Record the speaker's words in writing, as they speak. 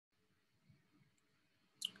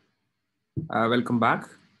Welcome back.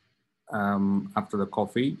 After the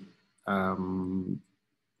coffee,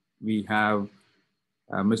 we have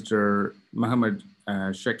Mr. Muhammad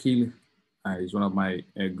Shakeel. He's one of my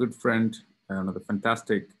good friend, another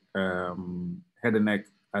fantastic head and neck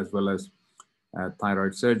as well as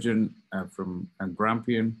thyroid surgeon from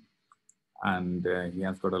Grampian, and he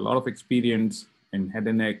has got a lot of experience in head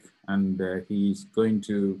and neck, and he's going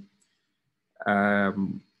to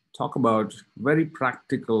talk about very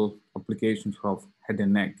practical applications of head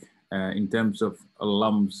and neck in terms of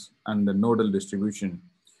lumps and the nodal distribution.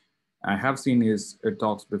 I have seen his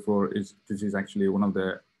talks before. This is actually one of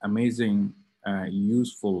the amazing,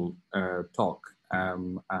 useful talk.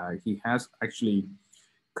 He has actually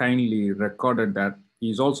kindly recorded that.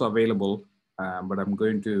 He's also available, but I'm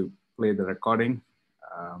going to play the recording.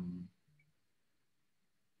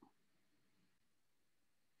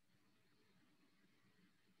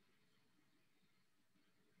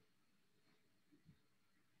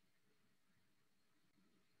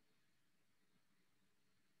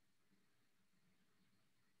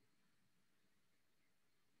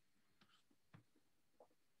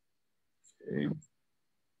 Okay.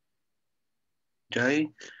 Jai,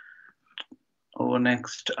 over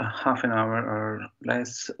next half an hour or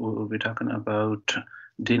less, we will be talking about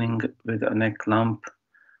dealing with a neck lump,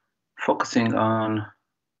 focusing on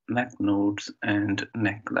neck nodes and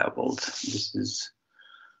neck levels. This is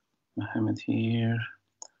Muhammad here.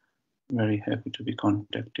 Very happy to be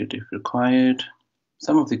contacted if required.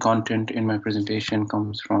 Some of the content in my presentation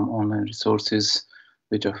comes from online resources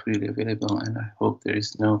which are freely available, and I hope there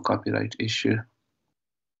is no copyright issue.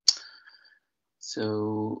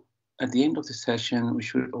 So at the end of the session, we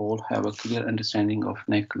should all have a clear understanding of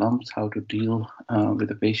neck lumps, how to deal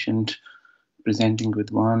with a patient presenting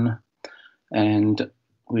with one, and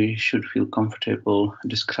we should feel comfortable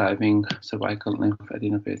describing cervical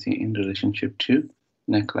lymphadenopathy in relationship to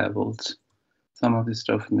neck levels. Some of this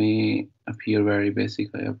stuff may appear very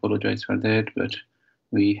basic. I apologize for that, but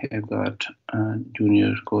we have got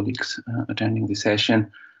junior colleagues attending the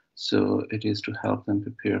session, so it is to help them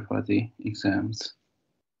prepare for the exams.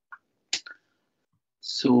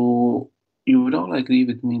 So you would all agree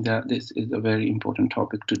with me that this is a very important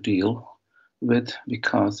topic to deal with,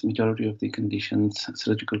 because majority of the conditions,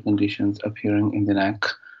 surgical conditions appearing in the neck,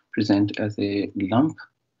 present as a lump.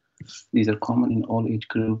 These are common in all age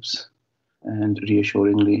groups, and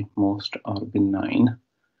reassuringly, most are benign.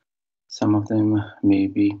 Some of them may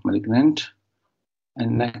be malignant,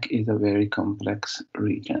 and neck is a very complex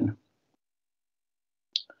region.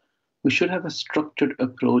 We should have a structured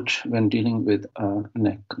approach when dealing with a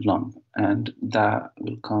neck lump, and that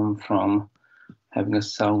will come from having a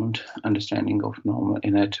sound understanding of normal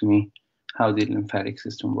anatomy, how the lymphatic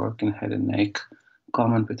system works in head and neck,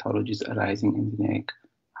 common pathologies arising in the neck,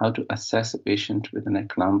 how to assess a patient with a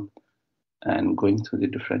neck lump, and going through the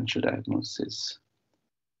differential diagnosis.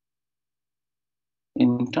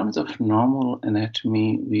 In terms of normal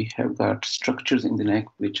anatomy, we have got structures in the neck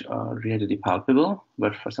which are readily palpable,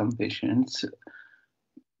 but for some patients,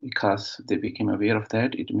 because they became aware of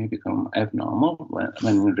that, it may become abnormal,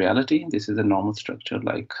 when in reality, this is a normal structure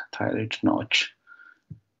like thyroid notch.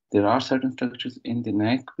 There are certain structures in the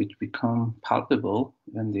neck which become palpable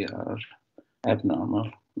when they are abnormal,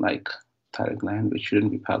 like thyroid gland, which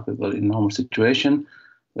shouldn't be palpable in normal situation,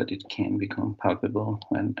 but it can become palpable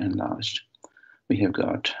when enlarged. We have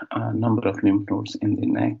got a number of lymph nodes in the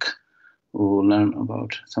neck. We'll learn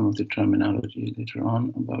about some of the terminology later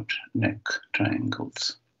on about neck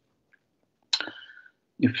triangles.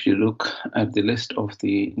 If you look at the list of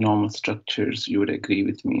the normal structures, you would agree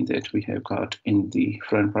with me that we have got in the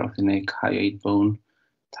front part of the neck, hyoid bone,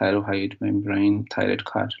 thyroid membrane, thyroid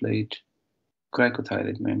cartilage,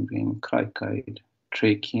 cricothyroid membrane, cricoid,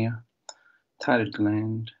 trachea, thyroid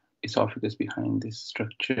gland, esophagus behind this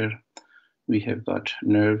structure. We have got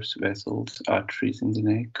nerves, vessels, arteries in the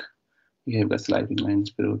neck. We have got sliding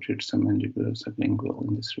lines, parotid, submandibular, sublingual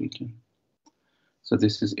in this region. So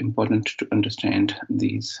this is important to understand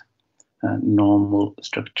these normal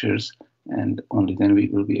structures, and only then we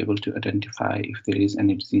will be able to identify if there is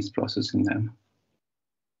any disease process in them.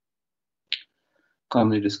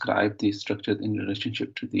 Commonly describe these structures in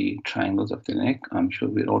relationship to the triangles of the neck. I'm sure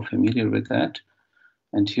we're all familiar with that.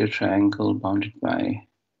 And here, triangle bounded by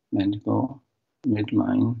mandible,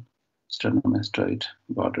 midline, sternomastoid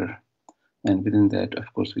border. And within that,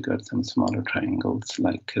 of course, we got some smaller triangles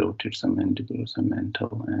like carotid, submandibular,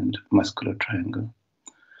 submental, and muscular triangle.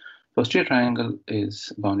 Posterior triangle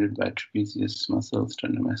is bounded by trapezius muscle,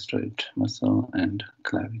 sternomastoid muscle, and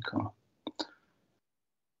clavicle.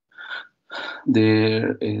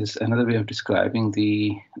 There is another way of describing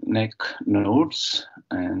the neck nodes,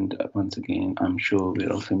 and once again, I'm sure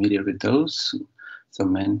we're all familiar with those.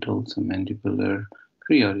 Some mental, some mandibular,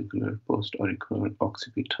 preauricular, postauricular,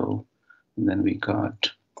 occipital, and then we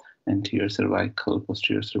got anterior cervical,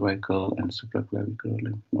 posterior cervical, and supraclavicular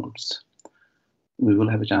lymph nodes. We will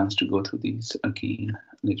have a chance to go through these again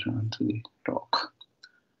later on through the talk.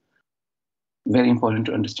 Very important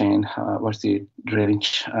to understand what's the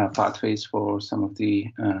drainage pathways for some of the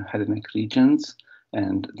head and neck regions,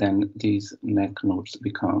 and then these neck nodes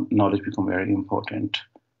become very important.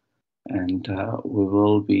 And we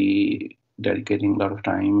will be dedicating a lot of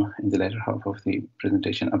time in the latter half of the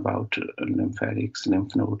presentation about lymphatics,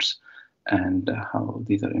 lymph nodes, and how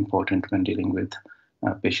these are important when dealing with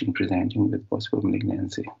patient presenting with possible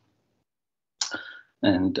malignancy.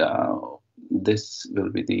 And this will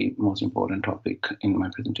be the most important topic in my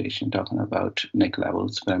presentation, talking about neck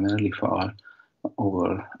levels, primarily for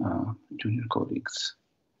our junior colleagues.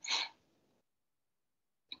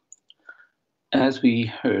 As we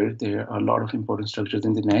heard, there are a lot of important structures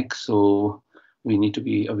in the neck, so we need to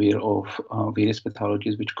be aware of various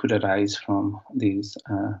pathologies which could arise from these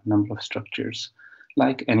number of structures.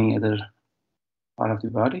 Like any other part of the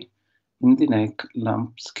body, in the neck,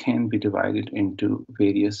 lumps can be divided into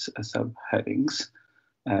various subheadings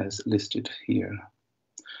as listed here.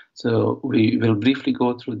 So we will briefly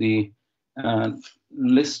go through the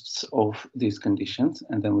lists of these conditions,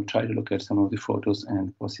 and then we'll try to look at some of the photos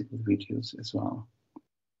and possible videos as well.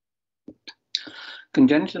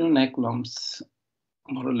 Congenital neck lumps,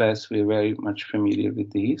 more or less, we're very much familiar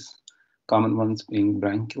with these. Common ones being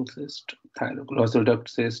branchial cyst, thyroglossal duct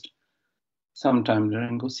cyst, sometimes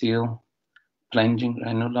laryngocele, plunging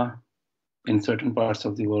granula. In certain parts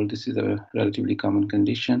of the world, this is a relatively common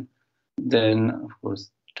condition. Then, of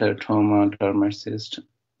course, teratoma, dermal cyst,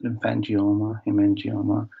 lymphangioma,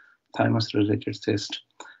 hemangioma, thymus-related cyst,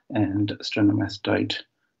 and sternomastoid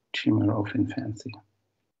tumor of infancy.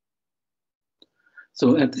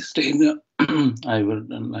 So at this stage, I would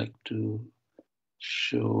like to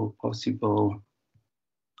show possible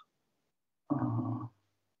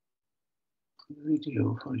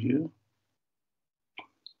video for you,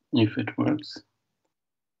 if it works.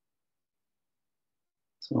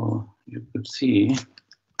 So you could see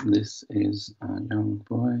this is a young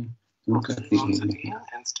boy. Look at the image here.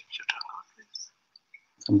 And stick your tongue out, please.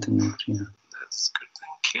 Something new here. That's good,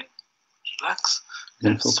 thank you. Relax.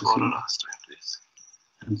 Then focus swallow last time, please.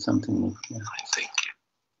 And something new here. Thank you.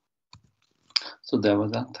 So there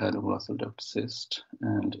was a thyroglossal duct cyst,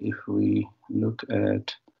 and if we look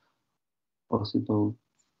at possible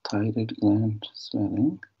thyroid gland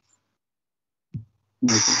swelling,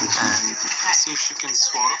 and see if you can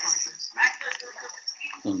swallow like this.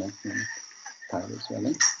 So like thyroid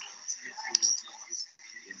swelling.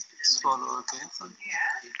 Swallow again.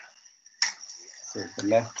 So the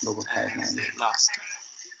left lobe of thyroid. Last.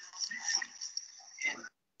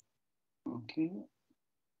 Okay.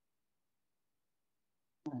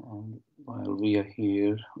 And while we are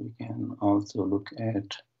here, we can also look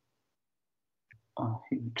at a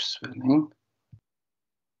huge swelling.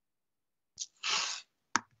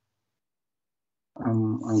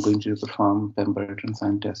 I'm going to perform Pemberton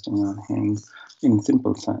sign testing on him in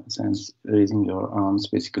simple sense, raising your arms,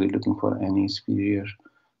 basically looking for any superior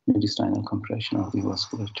mediastinal compression of the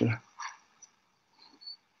vasculature.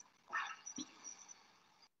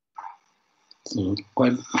 So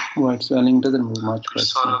quite swelling, doesn't move much, but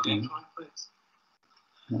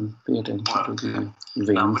and pay attention to the veins.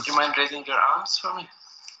 Now, would you mind raising your arms for me?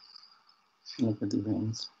 Look at the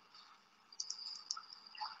veins.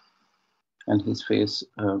 And his face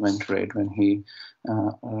went red when he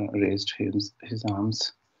raised his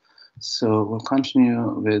arms. So we'll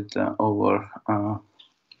continue with our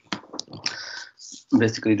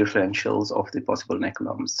basically differentials of the possible neck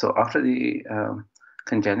lumps. So after the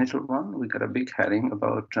congenital one, we got a big heading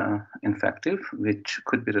about infective, which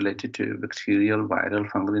could be related to bacterial, viral,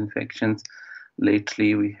 fungal infections.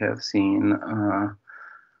 Lately, we have seen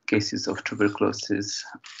cases of tuberculosis,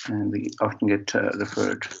 and we often get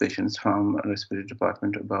referred patients from a respiratory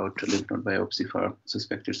department about lymph node biopsy for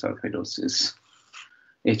suspected sarcoidosis.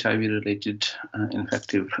 HIV-related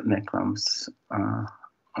infective neck lumps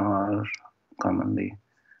are commonly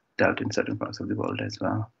dealt in certain parts of the world as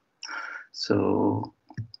well. So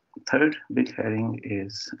third big heading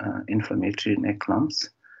is inflammatory neck lumps.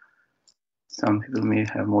 Some people may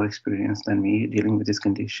have more experience than me dealing with these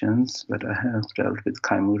conditions, but I have dealt with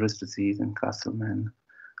Kimura's disease and Castleman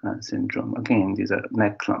syndrome. Again, these are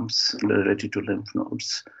neck lumps related to lymph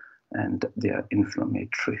nodes, and they are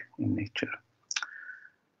inflammatory in nature.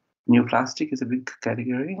 Neoplastic is a big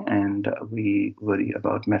category, and we worry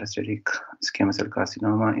about metastatic squamous cell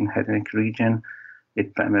carcinoma in head and neck region.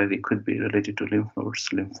 It primarily could be related to lymph nodes,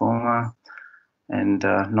 lymphoma, and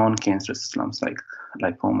non-cancerous lumps like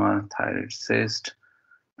lipoma, thyroid cyst,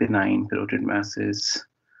 benign parotid masses,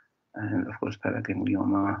 and of course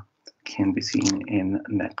paraganglioma can be seen in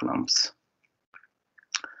neck lumps.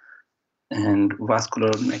 And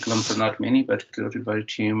vascular neck lumps are not many, but carotid body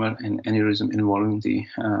tumor and aneurysm involving the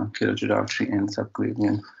carotid artery and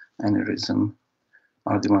subclavian aneurysm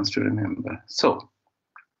are the ones to remember. So,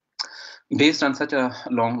 based on such a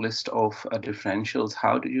long list of differentials,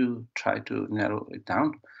 how do you try to narrow it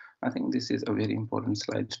down? I think this is a very important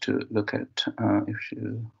slide to look at, if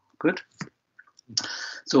you could.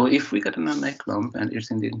 So if we get a neck lump and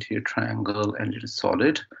it's in the interior triangle and it is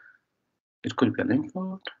solid, it could be a lymph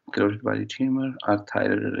node, carotid body tumor, or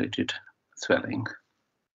thyroid-related swelling.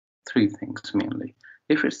 Three things mainly.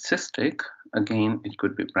 If it's cystic, again, it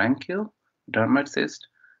could be branchial, dermoid cyst,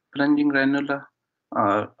 plunging ranula,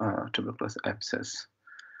 or tuberculous abscess.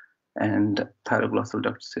 And thyroglossal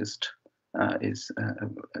duct cyst is a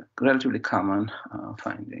relatively common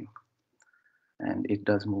finding. And it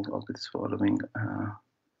does move up with swallowing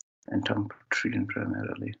and tongue protrusion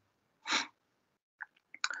primarily.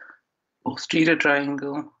 Posterior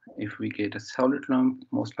triangle, if we get a solid lump,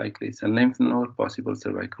 most likely it's a lymph node, possible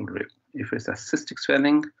cervical rib. If it's a cystic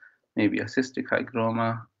swelling, maybe a cystic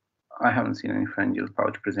hygroma. I haven't seen any pharyngeal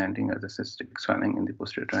pouch presenting as a cystic swelling in the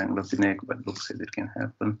posterior triangle of the neck, but looks as it can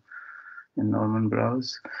happen in normal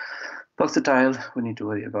brows. Pulsatile, we need to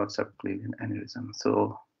worry about subclavian aneurysm.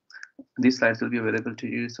 So these slides will be available to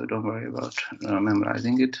you, so don't worry about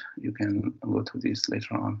memorizing it. You can go through these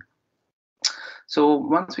later on. So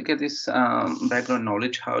once we get this background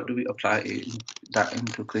knowledge, how do we apply that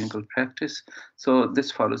into clinical practice? So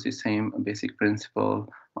this follows the same basic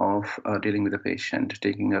principle of dealing with the patient,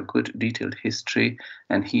 taking a good detailed history,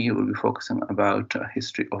 and here we'll be focusing about a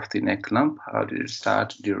history of the neck lump. How did it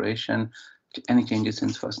start, duration, any changes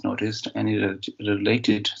since first noticed, any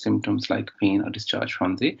related symptoms like pain or discharge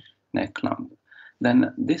from the neck lump.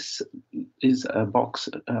 Then this is a box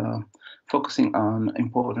focusing on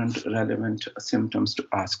important relevant symptoms to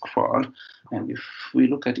ask for. And if we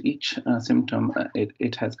look at each symptom,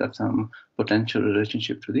 it has got some potential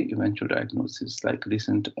relationship to the eventual diagnosis, like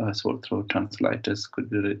recent sore throat tonsillitis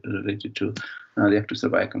could be related to reactive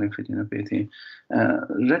cervical lymphadenopathy.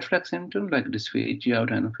 Red flag symptom like dysphagia,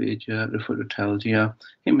 rhinophagia, referrotalgia,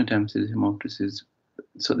 hematemesis, hemoptysis.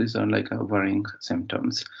 So these are like worrying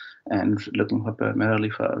symptoms, and looking for primarily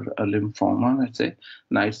for a lymphoma, let's say,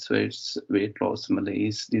 night sweats, weight loss,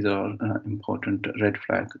 malaise. These are important red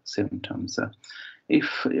flag symptoms. If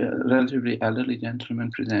relatively elderly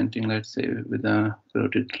gentleman presenting, let's say, with a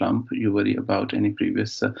carotid clump, you worry about any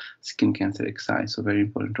previous skin cancer excised. So very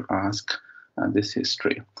important to ask this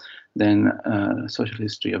history. Then social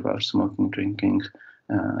history about smoking, drinking,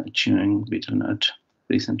 chewing betel nut,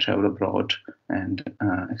 recent travel abroad, and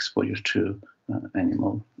exposure to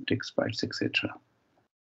animal ticks, bites, etc.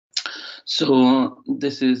 So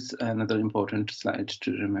this is another important slide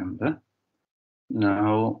to remember.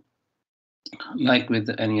 Now, like with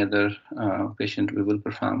any other patient, we will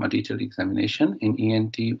perform a detailed examination. In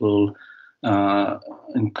ENT, we'll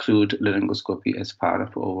include laryngoscopy as part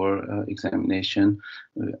of our examination,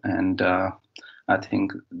 and I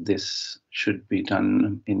think this should be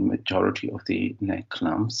done in majority of the neck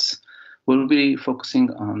lumps. We'll be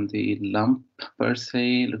focusing on the lump per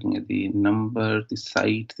se, looking at the number, the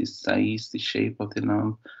site, the size, the shape of the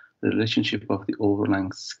lump, the relationship of the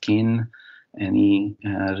overlying skin, any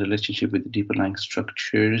relationship with the deeper lying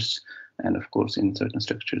structures, and of course in certain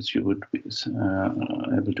structures you would be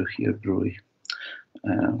able to hear bruit.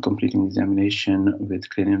 Completing examination with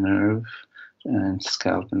cranial nerve and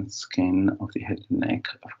scalp and skin of the head and neck.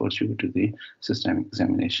 Of course, you would do the systemic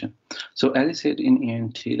examination. So as I said, in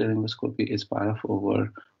ENT, laryngoscopy is part of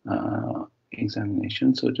our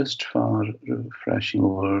examination. So just for refreshing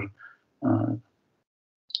our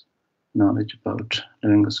knowledge about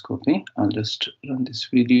laryngoscopy, I'll just run this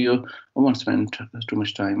video. I won't spend too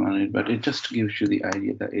much time on it, but it just gives you the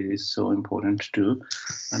idea that it is so important to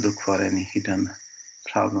look for any hidden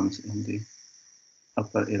problems in the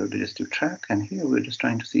upper aerodigestive tract. And here we're just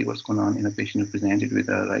trying to see what's going on in a patient who presented with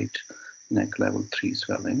a right neck level 3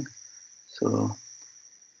 swelling. So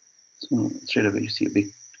straight away you see a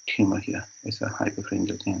big tumor here. It's a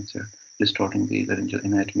hypopharyngeal cancer distorting the laryngeal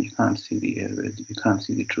anatomy. You can't see the airways, you can't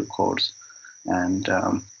see the true chords. And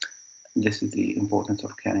this is the importance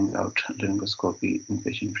of carrying out laryngoscopy in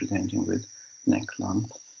patients presenting with neck lump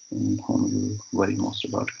in whom you worry most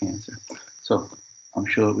about cancer. So I'm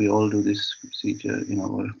sure we all do this procedure in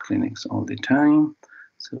our clinics all the time.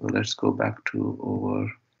 So let's go back to our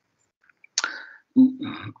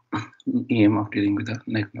aim of dealing with the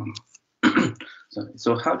neck lump.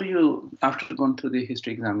 So how do you, after going through the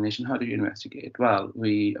history examination, how do you investigate? Well,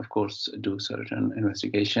 we, of course, do certain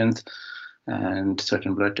investigations, and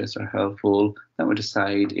certain blood tests are helpful. Then we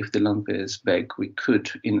decide if the lump is big. We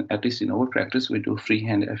could, at least in our practice, we do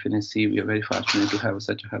freehand FNAC. We are very fortunate to have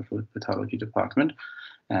such a helpful pathology department.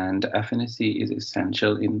 And FNAC is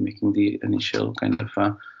essential in making the initial kind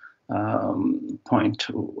of point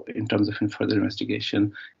in terms of further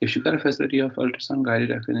investigation. If you've got a facility of ultrasound guided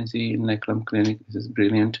FNAC in neck lump clinic, this is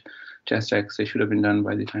brilliant. Chest X-ray should have been done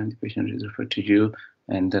by the time the patient is referred to you,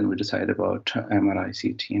 and then we decide about MRI,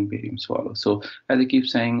 CT, and barium swallow. So as I keep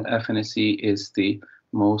saying, FNAC is the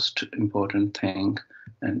most important thing,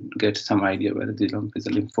 and get some idea whether the lump is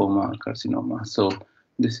a lymphoma or carcinoma. So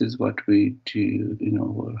this is what we do in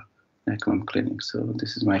our neck lump clinic. So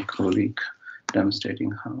this is my colleague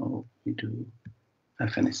demonstrating how we do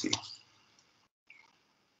FNAC.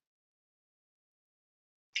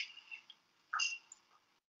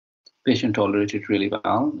 Patient tolerated really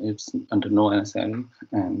well. It's under no anesthetic,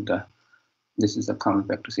 and this is a common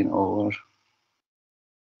practice in our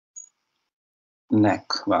neck.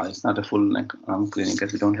 Well, it's not a full neck lump clinic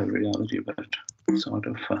as we don't have radiology, but sort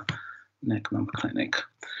of a neck lump clinic.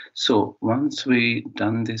 So once we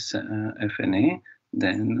done this FNA,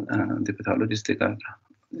 then the pathologist, they got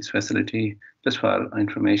this facility. Just for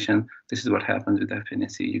information, this is what happens with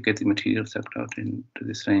FNAC. You get the material sucked out into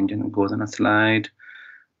this range and it goes on a slide.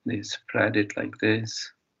 They spread it like this,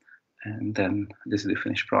 and then this is the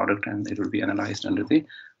finished product, and it will be analyzed under the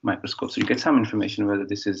microscope. So you get some information whether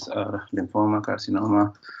this is lymphoma,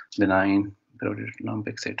 carcinoma, benign, parotid lump,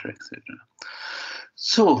 etc., etc.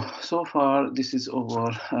 So far, this is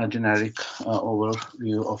our generic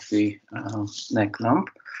overview of the neck lump.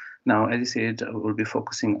 Now, as I said, we'll be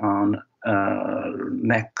focusing on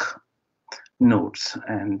neck nodes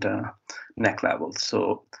and neck levels.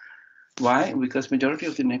 So why? Because majority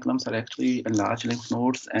of the neck lumps are actually enlarged lymph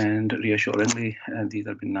nodes, and reassuringly, these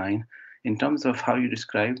are benign. In terms of how you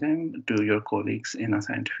describe them to your colleagues in a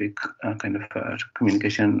scientific kind of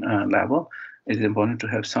communication level, it is important to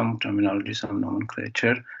have some terminology, some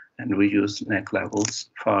nomenclature, and we use neck levels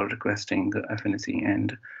for requesting FNAC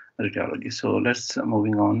and radiology. So let's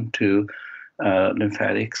moving on to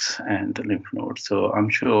lymphatics and lymph nodes. So I'm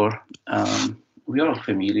sure we are all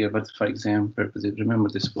familiar, but for exam purposes, remember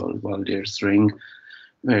this Waldear's ring,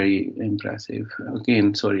 very impressive.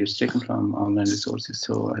 Again, sorry, it's taken from online resources,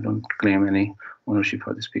 so I don't claim any ownership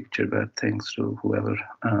for this picture, but thanks to whoever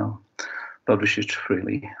published it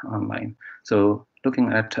freely online. So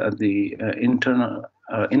looking at the internal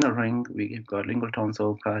inner ring, we've got lingual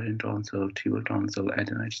tonsil, parietal tonsil, tubal tonsil,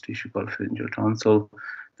 adenoid tissue called pharyngeal tonsil.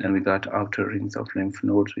 Then we got outer rings of lymph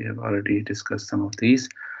nodes. We have already discussed some of these.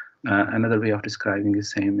 Another way of describing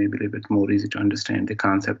is saying maybe a little bit more easy to understand the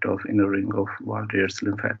concept of inner ring of Waldear's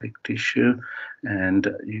lymphatic tissue, and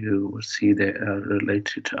you will see they are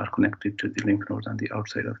related or connected to the lymph nodes on the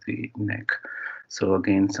outside of the neck. So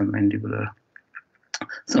again, some mandibular,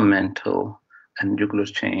 some mental, and jugular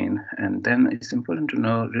chain. And then it's important to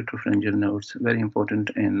know retropharyngeal nodes, very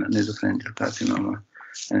important in nasopharyngeal carcinoma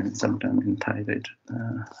and sometimes in thyroid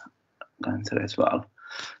cancer as well.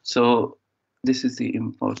 So this is the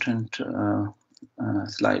important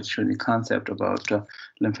slide showing the concept about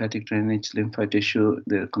lymphatic drainage, lymphoid tissue,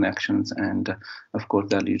 their connections, and of course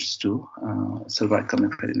that leads to cervical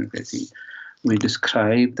lymphadenopathy. We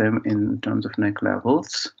describe them in terms of neck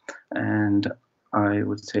levels, and I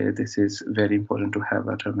would say this is very important to have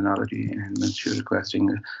a terminology, and when you're requesting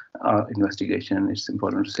investigation, it's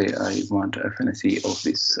important to say I want FNAC of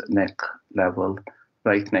this neck level,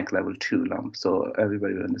 right neck level 2 lump, so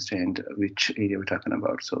everybody will understand which area we're talking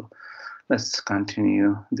about. So let's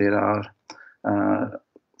continue. There are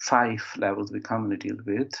 5 levels we commonly deal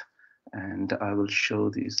with, and I will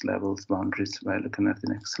show these levels boundaries by looking at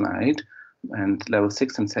the next slide. And level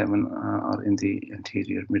 6 and 7 are in the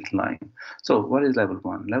anterior midline. So what is level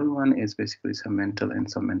 1? Level 1 is basically submental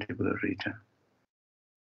and submandibular region.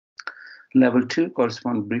 Level 2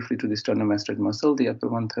 corresponds briefly to the sternomastoid muscle. The upper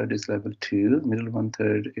 1/3 is level 2, middle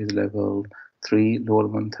 1/3 is level 3, lower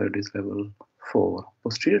 1/3 is level 4.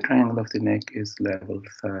 Posterior triangle of the neck is level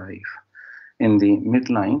 5. In the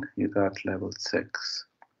midline, you got level 6.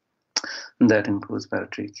 That includes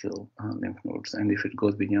paratracheal lymph nodes. And if it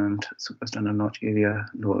goes beyond suprasternal notch area,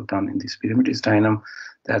 lower down in the spherimetrinum,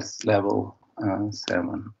 that's level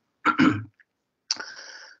 7.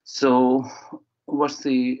 So what's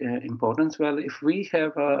the importance? Well, if we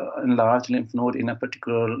have a enlarged lymph node in a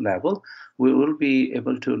particular level, we will be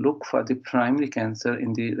able to look for the primary cancer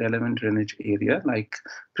in the relevant drainage area. Like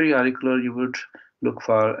pre-auricular, you would look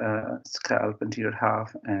for scalp, anterior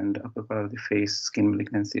half, and upper part of the face skin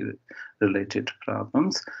malignancy related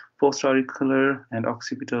problems. Post-auricular and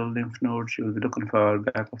occipital lymph nodes, you will be looking for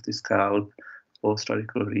back of the scalp,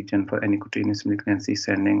 post-auricular region for any cutaneous malignancy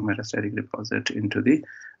sending metastatic deposit into the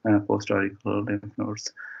post-auricular lymph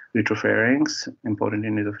nodes. Retropharynx, important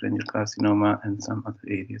in nasopharyngeal carcinoma, and some other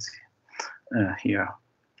areas here.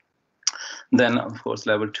 Then, of course,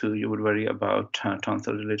 level 2, you would worry about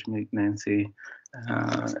tonsil-related malignancy.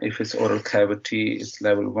 If it's oral cavity, it's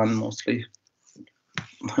level 1 mostly.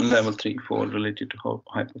 Level 3, 4 related to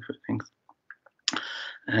hypopharynx.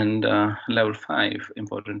 And level 5,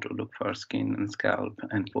 important to look for skin and scalp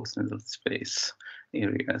and postnasal space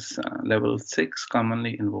areas. Level 6,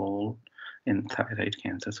 commonly involved in thyroid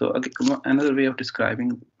cancer. So again, another way of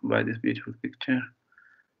describing by this beautiful picture.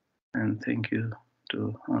 And thank you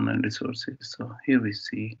to online resources. So here we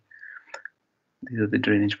see these are the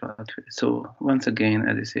drainage pathways. So once again,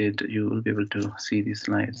 as I said, you will be able to see these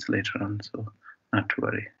slides later on. So not to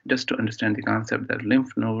worry. Just to understand the concept that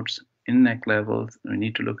lymph nodes in neck levels, we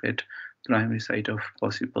need to look at primary site of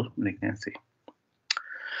possible malignancy.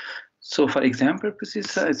 So for exam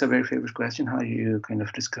purposes, it's a very favorite question, how you kind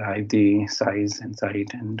of describe the size and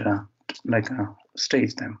site and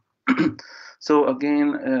stage them. So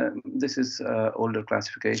again, this is older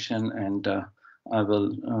classification, and I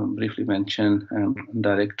will briefly mention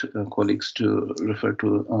direct colleagues to refer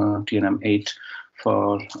to TNM8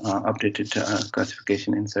 for updated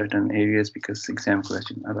classification in certain areas, because exam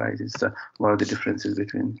question arises, what are the differences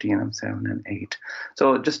between TNM7 and 8.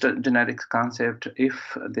 So just a generic concept, if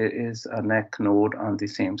there is a neck node on the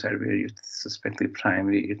same side where you suspect the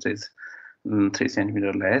primary, it is 3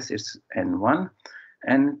 centimeter less, it's N1.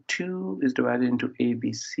 N2 is divided into A,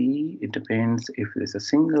 B, C. It depends if there's a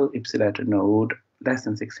single ipsilateral node less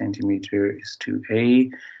than 6 centimeter is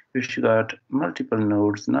 2A. If you got multiple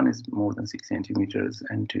nodes, none is more than 6 centimeters,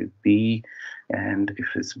 N2B. And if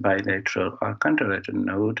it's bilateral or contralateral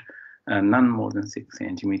node, none more than 6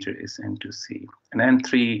 centimeter is N2C. And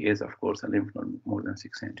N3 is, of course, a lymph node more than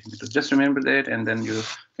 6 centimeters. Just remember that, and then you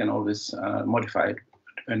can always modify it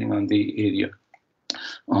depending on the area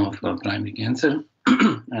of primary cancer.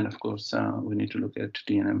 And of course, we need to look at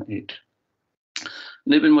TNM8.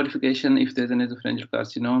 Label modification, if there's a nasopharyngeal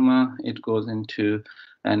carcinoma, it goes into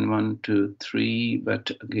N1 to 3, but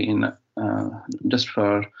again, just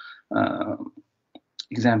for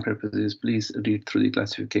exam purposes, please read through the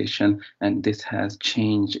classification, and this has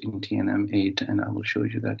changed in TNM8, and I will show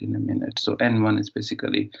you that in a minute. So N1 is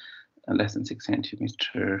basically less than 6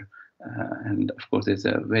 centimeter. And of course, there's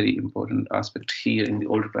a very important aspect here in the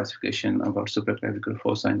older classification about supraclavicular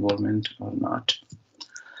fossa involvement or not.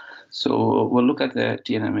 So we'll look at the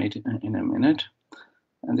TNM8 in a minute.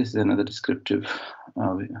 And this is another descriptive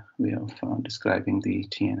way of describing the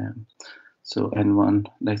TNM. So N1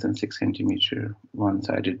 less than 6 centimeter,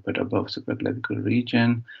 one-sided but above supraclavicular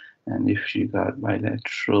region. And if you got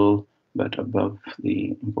bilateral but above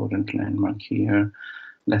the important landmark here,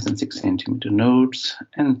 less than 6 centimeter nodes,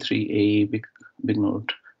 N3A, big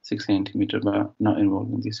node, 6 centimeter, but not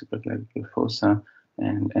involving the supraclavicular fossa,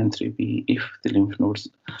 and N3B if the lymph nodes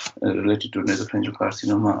related to nasopharyngeal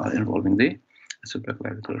carcinoma are involving the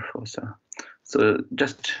supraclavicular fossa. So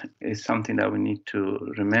just is something that we need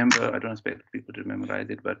to remember. I don't expect people to memorize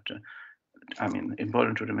it, but I mean,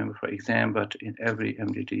 important to remember for exam, but in every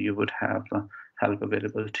MDT you would have help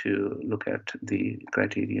available to look at the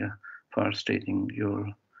criteria for stating your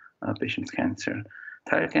patient's cancer.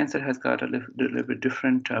 Thyroid cancer has got a little bit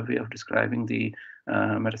different way of describing the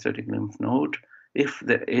metastatic lymph node. If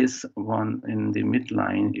there is one in the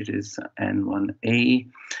midline, it is N1A,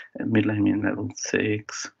 midline means level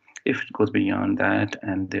 6. If it goes beyond that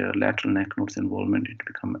and there are lateral neck nodes involvement, it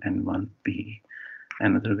becomes N1B.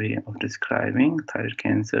 Another way of describing thyroid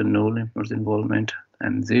cancer, no lymph nodes involvement,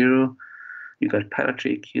 N0. You got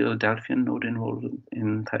paratracheal Delphian node involved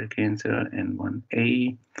in thyroid cancer,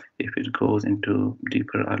 N1A. If it goes into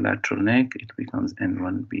deeper or lateral neck, it becomes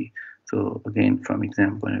N1B. So again, from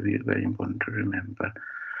exam point of view, very important to remember.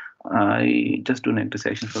 I just do neck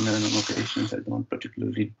dissection for melanoma patients. I don't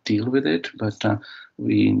particularly deal with it, but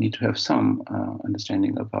we need to have some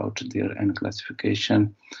understanding about their N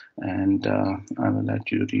classification, and I will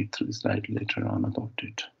let you read through the slide later on about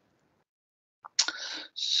it.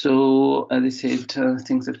 So as I said,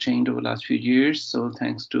 things have changed over the last few years. So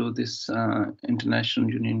thanks to this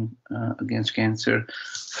International Union Against Cancer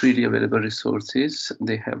freely available resources,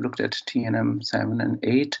 they have looked at TNM 7 and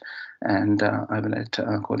 8. And I will let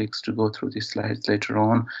colleagues to go through these slides later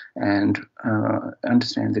on and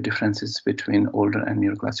understand the differences between older and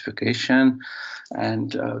newer classification.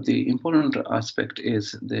 And the important aspect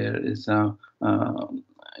is there is a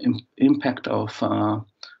impact of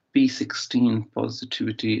P16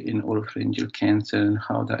 positivity in oropharyngeal cancer and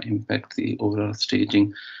how that impacts the overall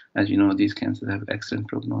staging. As you know, these cancers have excellent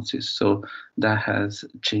prognosis. So that has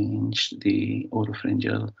changed the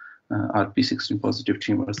oropharyngeal P16 positive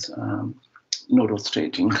tumors nodal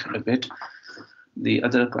staging a bit. The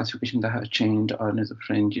other classification that has changed are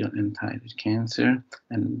nasopharyngeal and thyroid cancer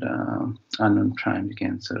and unknown primary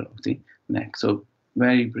cancer of the neck. So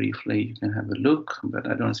very briefly, you can have a look, but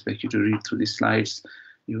I don't expect you to read through the slides.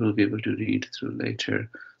 You will be able to read through later.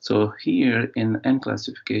 So here in N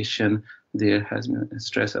classification, there has been a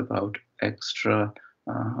stress about extra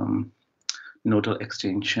nodal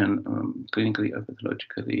extension clinically or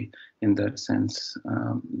pathologically. In that sense,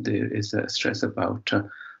 there is a stress about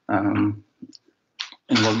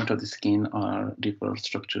involvement of the skin or deeper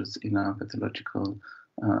structures in a pathological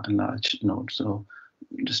large node. So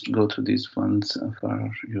just go through these ones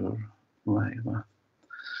for your viva.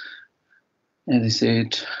 As I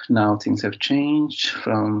said, now things have changed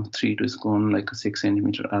from 3 to it's gone like a 6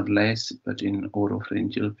 centimeter or less, but in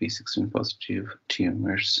oropharyngeal P16 positive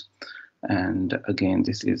tumors. And again,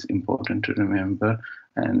 this is important to remember.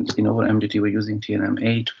 And in our MDT, we're using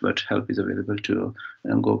TNM8, but help is available to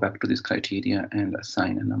go back to this criteria and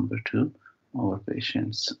assign a number to our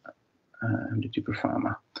patients' MDT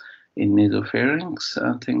Profarma. In nasopharynx,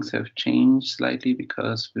 things have changed slightly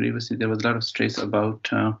because previously there was a lot of stress about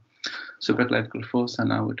supraclavicular fossa.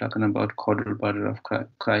 Now we're talking about caudal border of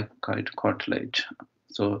cricoid cartilage.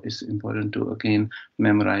 So it's important to, again,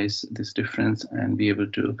 memorize this difference and be able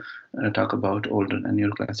to talk about older and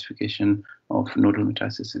newer classification of nodal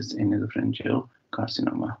metastasis in nasopharyngeal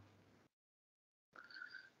carcinoma.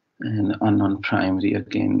 And unknown primary,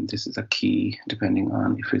 again, this is a key, depending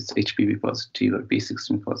on if it's HPV positive or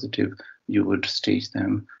P16 positive, you would stage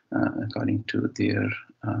them according to their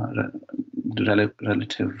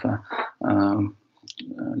relative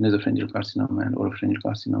nasopharyngeal carcinoma and oropharyngeal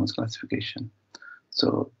carcinomas classification.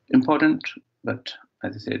 So important, but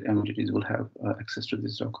as I said, MDTs will have access to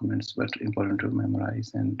these documents, but important to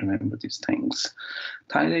memorize and remember these things.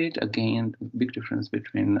 Thyroid, again, big difference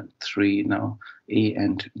between 3 now, A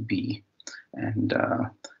and B. And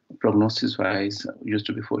prognosis-wise, used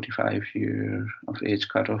to be 45 year of age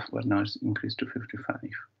cutoff, but now it's increased to 55.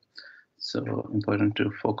 So important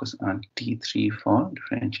to focus on T3 for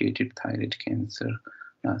differentiated thyroid cancer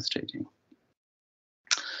staging.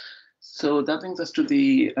 So that brings us to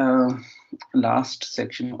the last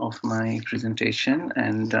section of my presentation,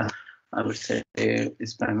 and I would say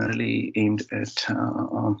it's primarily aimed at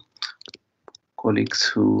colleagues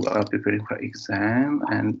who are preparing for exam,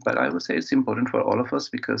 but I would say it's important for all of us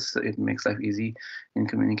because it makes life easy in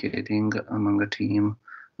communicating among a team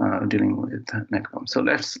dealing with neck lumps. So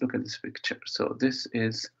let's look at this picture. So this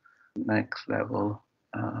is neck level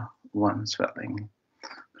 1 swelling,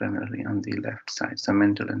 primarily on the left side,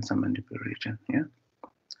 submental and submandibular region here.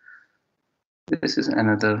 This is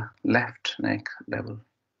another left neck level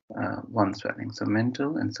 1 swelling,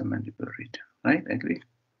 submental and submandibular region, right? Agree?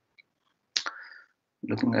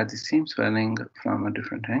 Looking at the same swelling from a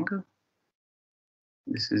different angle,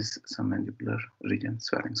 this is submandibular region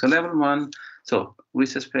swelling. So level 1, so we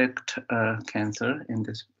suspect cancer in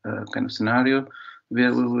this kind of scenario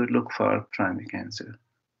where we would look for primary cancer.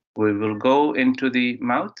 We will go into the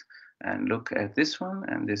mouth and look at this one,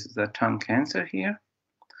 and this is the tongue cancer here.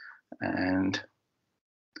 And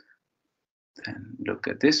then look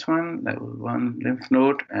at this one, level 1 lymph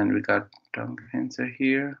node, and we got tongue cancer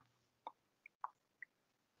here.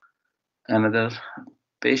 Another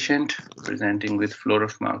patient presenting with floor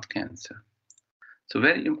of mouth cancer. So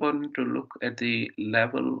very important to look at the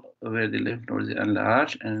level where the lymph nodes are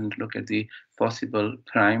enlarged and look at the possible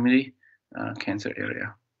primary cancer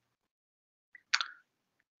area.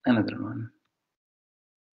 Another one,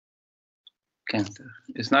 cancer.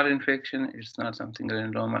 It's not infection, it's not something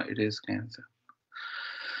granuloma, it is cancer.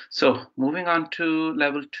 So moving on to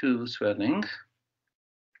level 2 swelling.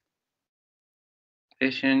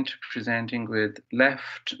 Patient presenting with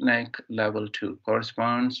left neck level 2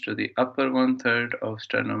 corresponds to the upper 1/3 of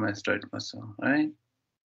sternomastoid muscle, right?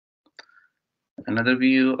 Another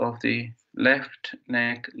view of the left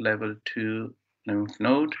neck level 2 lymph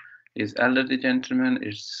node is elderly gentleman.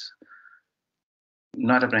 It's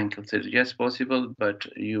Not a bronchial surgery, yes, possible, but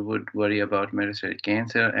you would worry about metastatic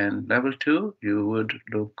cancer. And level 2, you would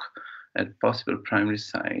look at possible primary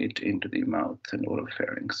site into the mouth and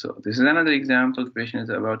oropharynx. So this is another example. The patient is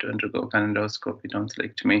about to undergo panendoscopy,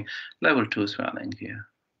 tonsillectomy, level 2 swelling here.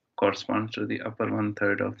 Corresponds to the upper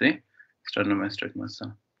 1/3 of the sternomastoid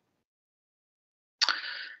muscle.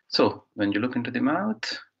 So when you look into the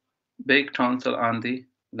mouth, big tonsil on the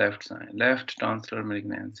left side, left tonsillar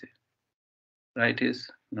malignancy. Right is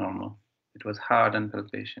normal. It was hard on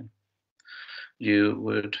palpation. You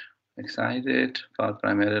would excise it for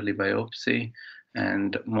primarily biopsy,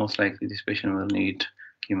 and most likely this patient will need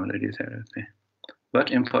chemoradiotherapy.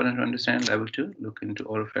 But important to understand, level 2, look into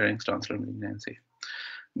oropharynx tonsillar malignancy.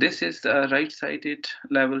 This is the right-sided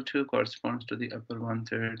level 2, corresponds to the upper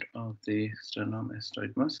 1/3 of the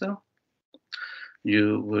sternomastoid muscle.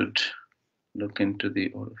 You would look into the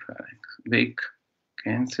oropharynx. Big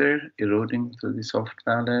cancer eroding through the soft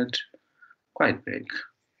palate, quite big.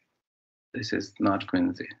 This is not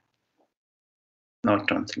quinsy, not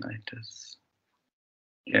tonsillitis.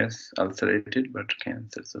 Yes, ulcerated, but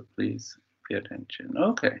cancer, so please pay attention.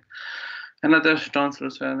 Okay, another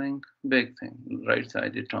tonsillar swelling, big thing.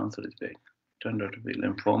 Right-sided tonsil is big. Turned out to be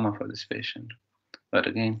lymphoma for this patient. But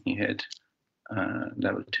again, he had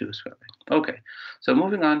level 2 swelling. Okay, so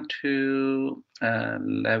moving on to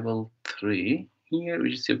level 3. Here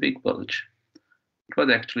we see a big bulge. It was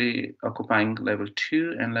actually occupying level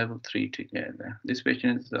 2 and level 3 together. This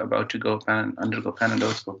patient is about to undergo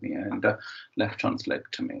panendoscopy and left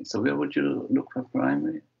tonsillectomy. So where would you look for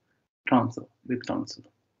primary? Tonsil, big tonsil.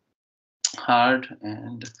 Hard,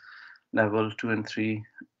 and level 2 and 3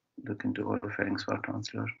 look into oropharynx for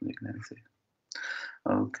tonsillar malignancy.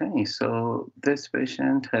 Okay, so this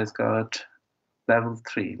patient has got level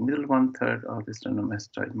 3, middle 1/3 of the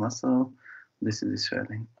sternomastoid muscle. This is the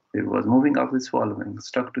swelling. It was moving up with swallowing,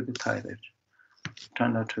 stuck to the thyroid.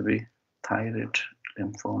 Turned out to be thyroid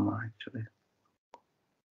lymphoma, actually.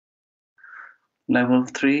 Level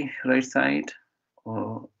 3, right side,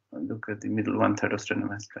 or look at the middle 1/3 of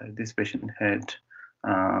sternomastoid. This patient had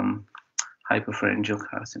hypopharyngeal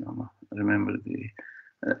carcinoma. Remember,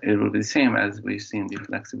 it will be the same as we've seen the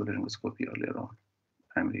flexible laryngoscopy earlier on,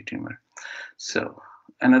 primary tumor. So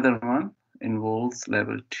another one involves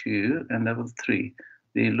level 2 and level 3.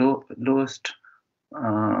 The lowest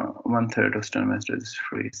 1/3 of sternomastoid is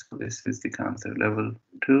free. So this is the cancer. Level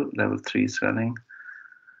 2, level 3 swelling,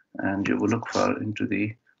 and you will look for into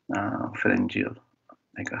the pharyngeal,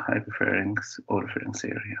 like a hypopharynx, oropharynx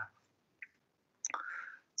area.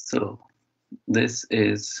 So this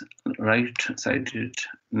is right-sided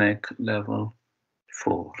neck, level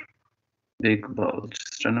 4. Big bulge,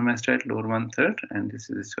 sternomastoid, lower 1/3, and this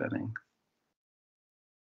is the swelling.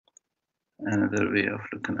 Another way of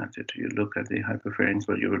looking at it, you look at the hypopharynx,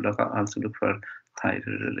 but you will also look for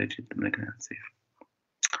thyroid-related malignancy.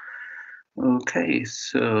 Okay,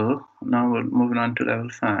 so now we're moving on to level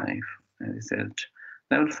 5. As I said,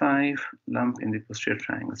 level 5, lump in the posterior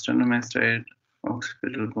triangle, sternomastoid,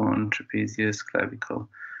 occipital bone, trapezius, clavicle.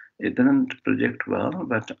 It doesn't project well,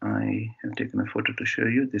 but I have taken a photo to show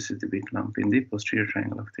you. This is the big lump in the posterior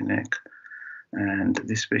triangle of the neck. And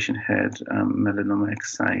this patient had melanoma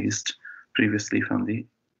excised previously from the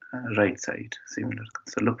right side, similar.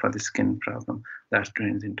 So look for the skin problem that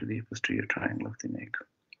drains into the posterior triangle of the neck.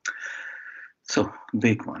 So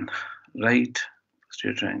big one, right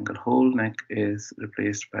posterior triangle, whole neck is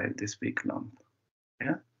replaced by this big lump.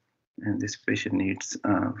 Yeah, and this patient needs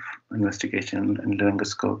investigation and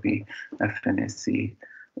laryngoscopy, FNAC,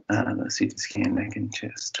 CT scan, neck and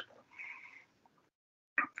chest.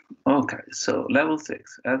 Okay, so level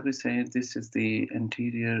 6, as we said, this is the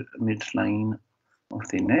anterior midline of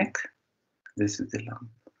the neck. This is the lump.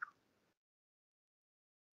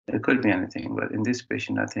 It could be anything, but in this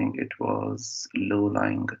patient, I think it was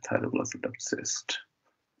low-lying thyroglossal duct cyst.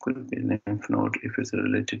 Could be lymph node if it's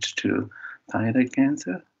related to thyroid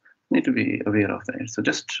cancer. Need to be aware of that. So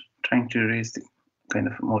just trying to raise the kind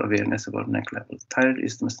of more awareness about neck level. Thyroid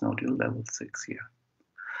isthmus nodule, level 6 here.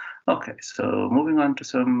 Okay, so moving on to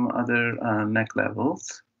some other neck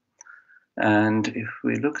levels. And if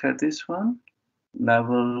we look at this one,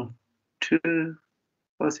 level 2,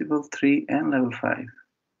 possible 3, and level 5.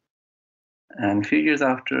 And a few years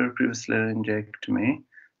after previous laryngectomy,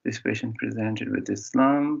 this patient presented with this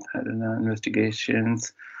lump, had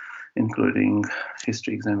investigations, including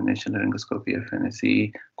history examination, laryngoscopy,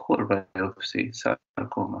 FNAC, core biopsy,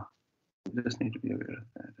 sarcoma. You just need to be aware of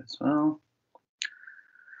that as well.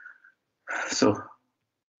 So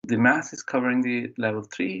the mass is covering the level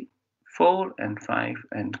 3, 4, and 5,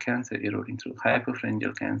 and cancer eroding through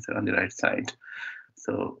hypopharyngeal cancer on the right side.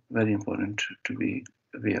 So very important to be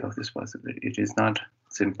aware of this possibility. It is not a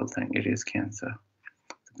simple thing, it is cancer.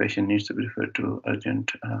 The patient needs to be referred to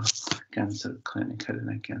urgent cancer clinic, head and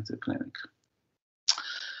neck cancer clinic.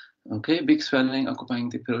 Okay, big swelling occupying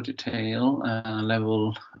the parotid tail,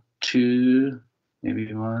 level 2,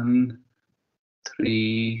 maybe 1,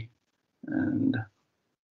 3, and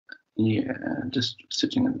yeah, just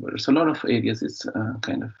sitting in the border. So a lot of areas it's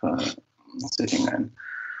kind of sitting in.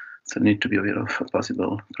 So need to be aware of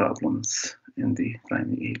possible problems in the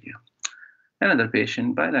primary area. Another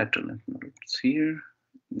patient, bilateral lymph nodes here,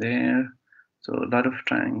 there. So a lot of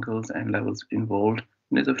triangles and levels involved.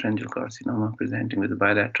 Nasopharyngeal carcinoma presenting with a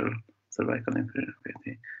bilateral cervical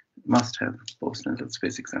lymphadenopathy. Must have postnasal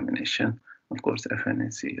space examination. Of course,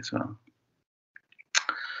 FNAC as well.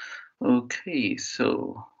 Okay,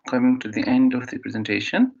 so coming to the end of the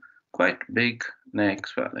presentation, quite big neck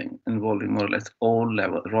swelling involving more or less all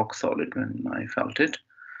level, rock solid when I felt it.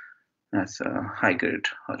 That's a high-grade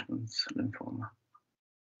Hodgkin's lymphoma.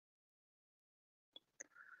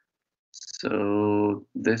 So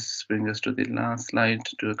this brings us to the last slide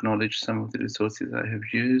to acknowledge some of the resources I have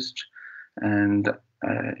used. And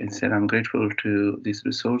instead, I'm grateful to these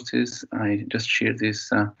resources. I just share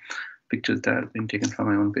these pictures that have been taken from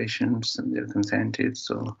my own patients and they're consented,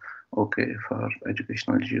 so okay for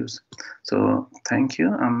educational use. So thank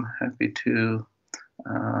you. I'm happy to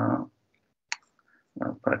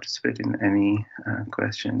participate in any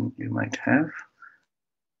question you might have.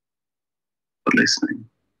 For listening.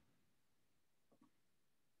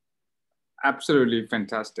 Absolutely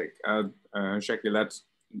fantastic. Shakeel, that's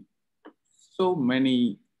so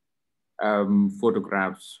many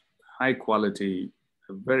photographs, high quality,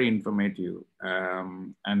 very informative,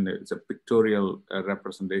 and it's a pictorial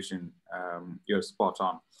representation. You're spot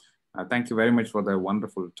on. Thank you very much for the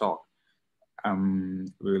wonderful talk.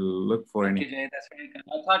 We'll look for Thank you, Jay. That's very good.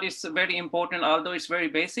 I thought it's very important, although it's very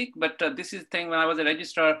basic, but this is the thing, when I was a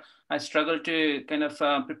registrar, I struggled to kind of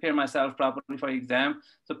prepare myself properly for exam.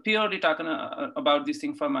 So purely talking about this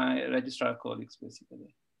thing for my registrar colleagues,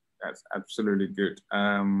 basically. That's absolutely good.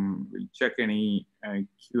 We'll check any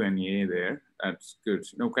Q&A there. That's good.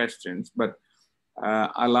 No questions, but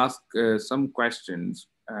I'll ask some questions.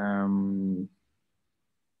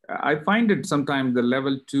 I find it sometimes the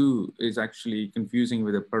level 2 is actually confusing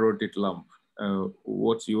with a parotid lump.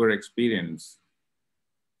 What's your experience?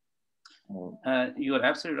 You are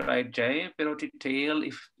absolutely right, Jay. Parotid tail,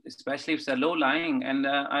 especially if it's a low lying, and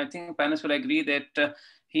I think Panos will agree that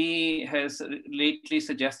he has lately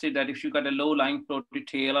suggested that if you got a low lying parotid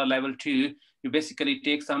tail or level 2, you basically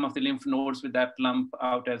take some of the lymph nodes with that lump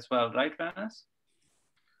out as well, right, Panos?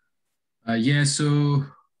 Yeah, so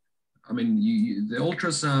I mean, the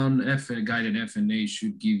ultrasound guided FNA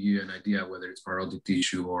should give you an idea whether it's parotid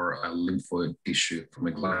tissue or a lymphoid tissue from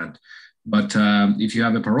a gland. But if you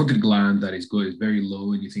have a parotid gland that is very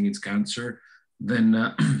low and you think it's cancer, then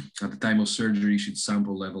at the time of surgery, you should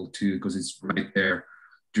sample level 2 because it's right there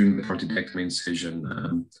during the parotidectomy incision.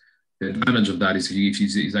 The advantage of that is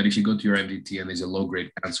if you go to your MDT and there's a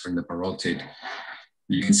low-grade cancer in the parotid,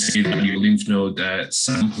 you can say that your lymph node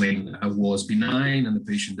sampling was benign and the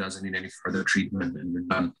patient doesn't need any further treatment and you're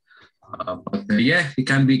done. But yeah, it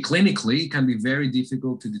can be clinically, it can be very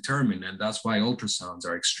difficult to determine, and that's why ultrasounds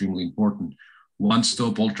are extremely important.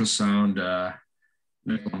 One-stop ultrasound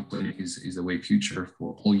clinic is the way future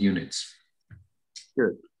for all units.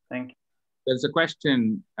 Good. Thank you. There's a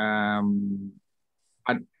question, at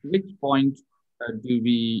which point do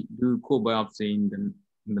we do core biopsy in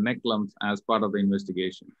the neck lumps as part of the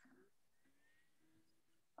investigation?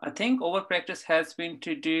 I think our practice has been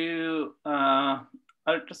to do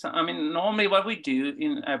ultrasound. I mean, normally what we do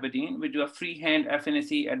in Aberdeen, we do a freehand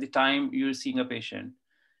FNAC at the time you're seeing a patient.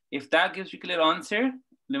 If that gives you clear answer,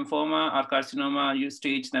 lymphoma or carcinoma, you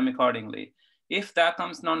stage them accordingly. If that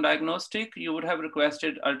comes non-diagnostic, you would have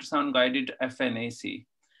requested ultrasound-guided FNAC.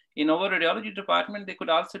 In our radiology department, they could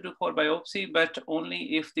also do core biopsy, but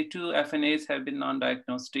only if the 2 FNAs have been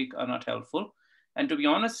non-diagnostic or not helpful. And to be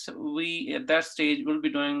honest, we at that stage will be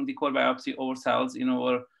doing the core biopsy ourselves in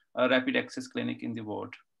our rapid access clinic in the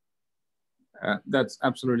ward. That's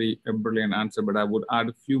absolutely a brilliant answer, but I would add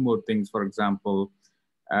a few more things. For example,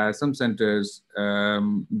 some centers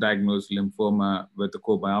diagnose lymphoma with a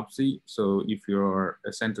core biopsy. So if your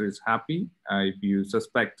center is happy, if you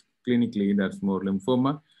suspect clinically that's more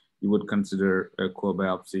lymphoma, you would consider a core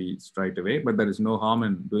biopsy straight away, but there is no harm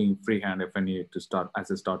in doing freehand FNA to start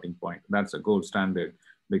as a starting point. That's a gold standard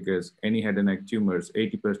because any head and neck tumors,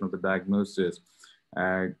 80% of the diagnosis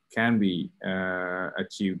can be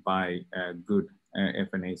achieved by good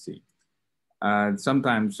FNAC.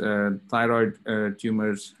 Sometimes thyroid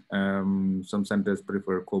tumors, some centers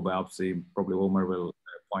prefer co-biopsy. Probably Omar will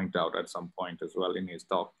point out at some point as well in his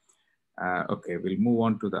talk. Okay, we'll move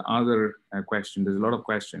on to the other question. There's a lot of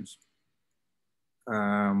questions.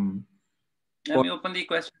 Let me open the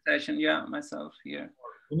question session. Yeah, myself here.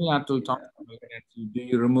 Unilateral tonsil malignancy, do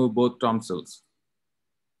you remove both tonsils?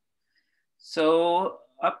 So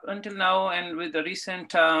up until now, and with the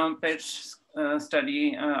recent PET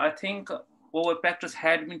study, I think our practice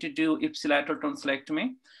had been to do ipsilateral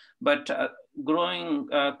tonsillectomy, but growing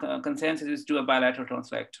consensus is to a bilateral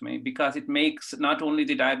tonsillectomy because it makes not only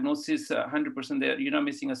the diagnosis 100% there, you're not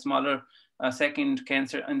missing a smaller second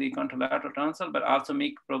cancer in the contralateral tonsil, but also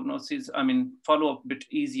make prognosis, follow up a bit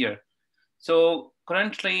easier. So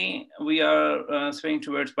currently we are swaying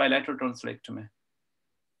towards bilateral tonsillectomy.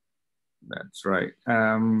 That's right.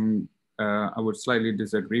 I would slightly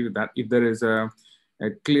disagree with that. If there is a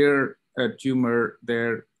clear tumor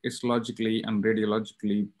there, histologically and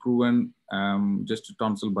radiologically proven, just a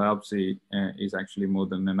tonsil biopsy is actually more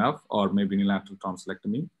than enough, or maybe unilateral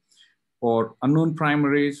tonsillectomy. For unknown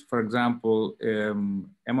primaries, for example,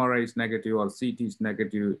 MRI is negative or CT is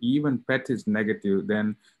negative, even PET is negative,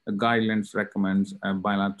 then the guidelines recommends a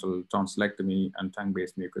bilateral tonsillectomy and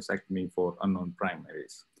tongue-based mucosectomy for unknown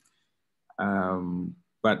primaries.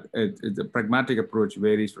 But the pragmatic approach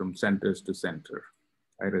varies from centers to center.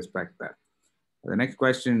 I respect that. The next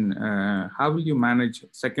question, how will you manage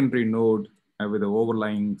secondary node with the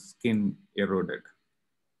overlying skin eroded?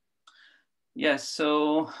 Yes,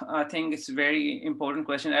 so I think it's a very important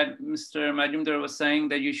question. Mr. Majumdar was saying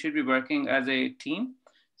that you should be working as a team.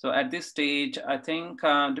 So at this stage, I think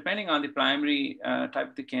depending on the primary type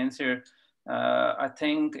of the cancer, I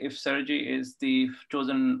think if surgery is the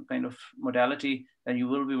chosen kind of modality, then you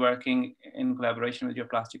will be working in collaboration with your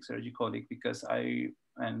plastic surgery colleague, because I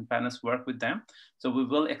and Panos work with them. So we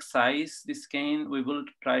will excise the skin. We will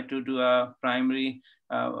try to do a primary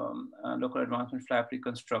local advancement flap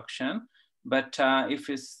reconstruction. But if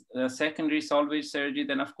it's a secondary salvage surgery,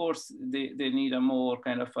 then of course they need a more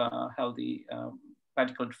kind of healthy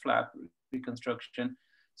particled flap reconstruction.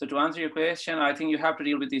 So to answer your question, I think you have to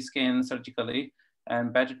deal with the skin surgically,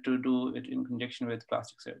 and better to do it in conjunction with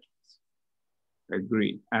plastic surgeons.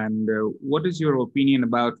 Agree. And what is your opinion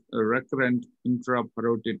about a recurrent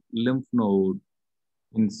intraparotid lymph node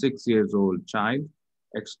in 6-year-old child,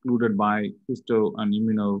 excluded by histo and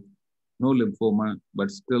immuno, no lymphoma,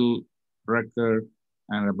 but still recur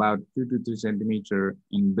and about 2 to 3 centimeter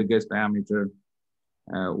in biggest diameter?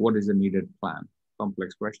 What is the needed plan?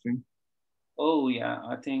 Complex question. Oh yeah,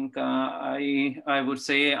 I think I would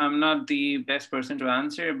say I'm not the best person to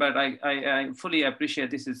answer, but I fully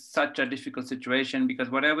appreciate this is such a difficult situation,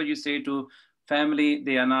 because whatever you say to family,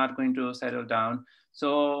 they are not going to settle down.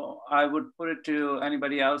 So I would put it to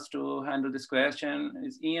anybody else to handle this question.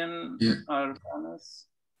 Is Ian or Panos?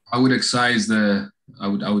 I would excise I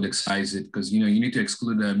would excise it, because you need to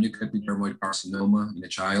exclude the mucoepidermoid carcinoma in a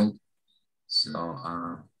child, so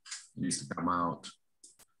it needs to come out.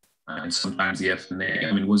 And sometimes the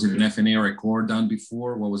FNA, was it an FNA or a core done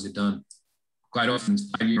before? What was it done? Quite often,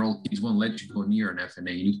 5-year-old kids won't let you go near an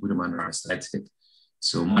FNA. You need to put them under anesthetic.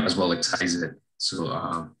 So might as well excise it.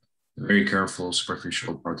 So very careful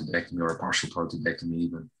superficial parotidectomy or a partial parotidectomy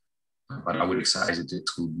even. But I would excise it to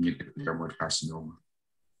exclude mucoepidermoid carcinoma.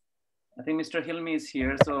 I think Mr. Hilmi is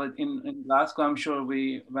here. So in Glasgow, I'm sure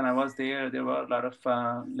when I was there were a lot of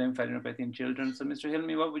lymphadenopathy in children. So Mr.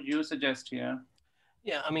 Hilmi, what would you suggest here?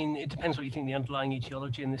 Yeah, it depends what you think the underlying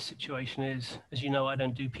etiology in this situation is. As you know, I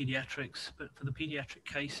don't do pediatrics, but for the pediatric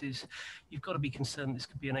cases, you've got to be concerned this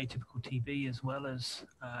could be an atypical TB as well as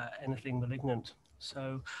anything malignant.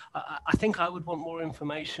 So I think I would want more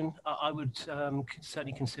information. I would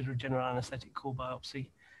certainly consider a general anesthetic core biopsy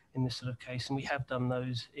in this sort of case, and we have done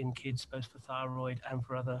those in kids both for thyroid and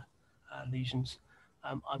for other lesions.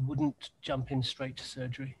 I wouldn't jump in straight to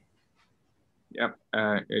surgery. Yep,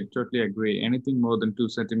 I totally agree. Anything more than 2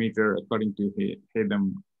 centimeter, according to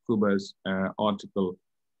Hedam Kuba's article,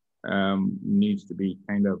 needs to be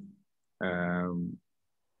kind of,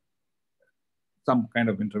 some kind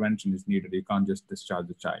of intervention is needed. You can't just discharge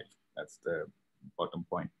the child. That's the bottom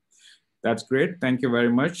point. That's great. Thank you very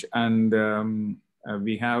much. And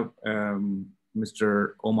we have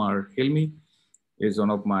Mr. Omar Hilmi, is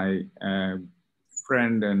one of my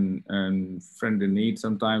friend and friend in need,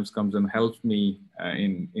 sometimes comes and helps me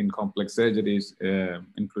in complex surgeries,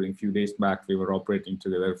 including a few days back, we were operating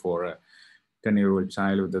together for a 10-year-old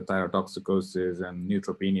child with the thyrotoxicosis and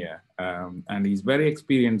neutropenia. And he's very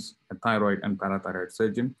experienced thyroid and parathyroid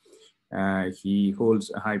surgeon. He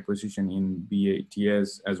holds a high position in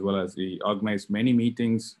BATS, as well as he organized many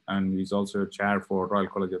meetings, and he's also a chair for Royal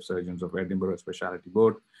College of Surgeons of Edinburgh Specialty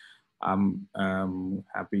Board. I'm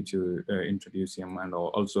happy to introduce him, and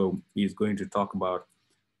also he's going to talk about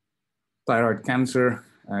thyroid cancer.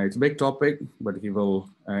 It's a big topic, but he will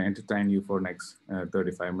entertain you for next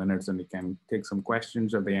 35 minutes, and he can take some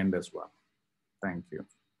questions at the end as well. Thank you.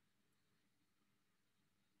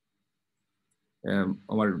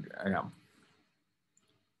 Omar, yeah.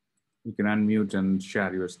 You can unmute and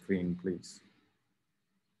share your screen, please.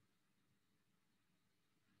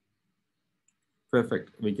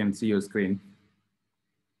 Perfect, we can see your screen.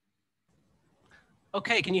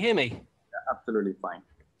 Okay, can you hear me? Yeah, absolutely fine.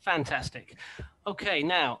 Fantastic. Okay,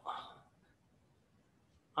 now,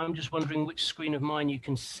 I'm just wondering which screen of mine you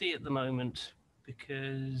can see at the moment,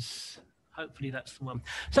 because hopefully that's the one.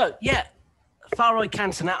 So yeah, thyroid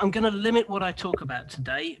cancer. Now, I'm going to limit what I talk about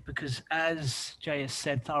today because, as Jay has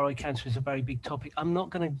said, thyroid cancer is a very big topic. I'm not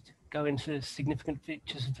going to go into significant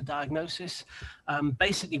features of the diagnosis.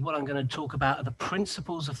 Basically, what I'm going to talk about are the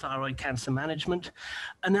principles of thyroid cancer management.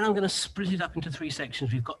 And then I'm going to split it up into three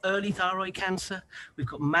sections. We've got early thyroid cancer, we've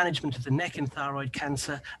got management of the neck and thyroid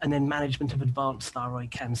cancer, and then management of advanced thyroid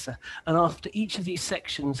cancer. And after each of these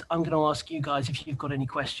sections, I'm going to ask you guys if you've got any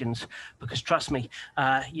questions, because trust me,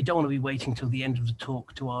 you don't want to be waiting till the end of the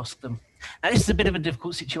talk to ask them. Now, this is a bit of a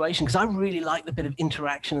difficult situation because I really like the bit of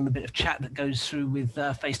interaction and the bit of chat that goes through with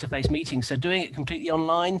face-to-face meetings. So doing it completely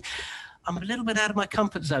online, I'm a little bit out of my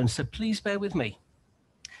comfort zone, so please bear with me.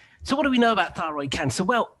 So what do we know about thyroid cancer?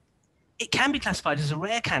 Well, it can be classified as a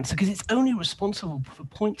rare cancer because it's only responsible for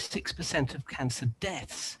 0.6% of cancer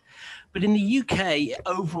deaths. But in the UK, it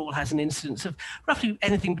overall has an incidence of roughly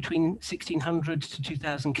anything between 1,600 to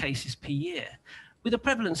 2,000 cases per year, with a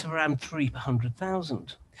prevalence of around 3 per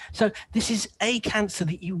 100,000. So this is a cancer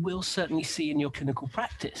that you will certainly see in your clinical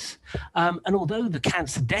practice. And although the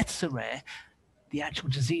cancer deaths are rare, the actual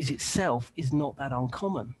disease itself is not that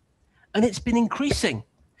uncommon. And it's been increasing.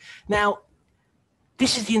 Now,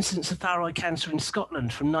 this is the incidence of thyroid cancer in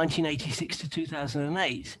Scotland from 1986 to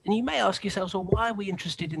 2008. And you may ask yourselves, well, why are we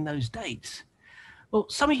interested in those dates? Well,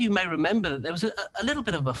 some of you may remember that there was a little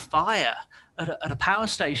bit of a fire at a power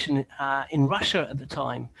station in Russia at the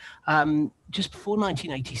time, just before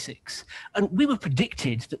 1986. And we were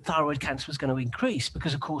predicted that thyroid cancer was going to increase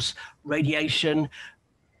because, of course, radiation,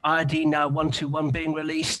 iodine 121 being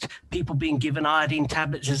released, people being given iodine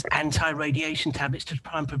tablets as anti-radiation tablets to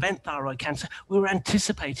try and prevent thyroid cancer. We were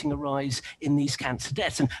anticipating a rise in these cancer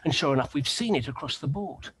deaths. And sure enough, we've seen it across the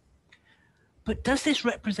board. But does this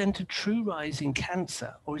represent a true rise in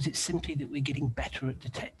cancer, or is it simply that we're getting better at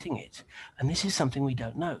detecting it? And this is something we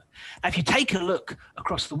don't know. Now, if you take a look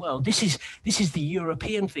across the world, this is the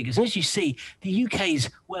European figures. And as you see, the UK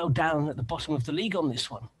is well down at the bottom of the league on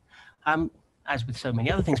this one, as with so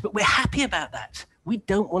many other things. But we're happy about that. We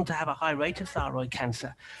don't want to have a high rate of thyroid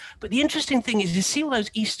cancer. But the interesting thing is, you see all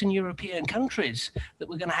those Eastern European countries that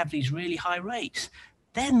we're going to have these really high rates.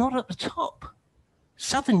 They're not at the top.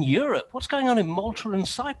 Southern Europe, what's going on in Malta and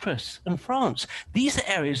Cyprus and France? These are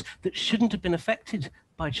areas that shouldn't have been affected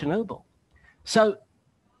by Chernobyl. So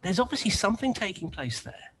there's obviously something taking place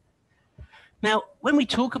there. Now, when we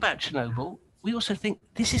talk about Chernobyl, we also think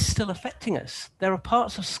this is still affecting us. There are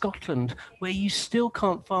parts of Scotland where you still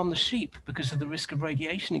can't farm the sheep because of the risk of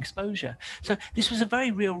radiation exposure. So this was a very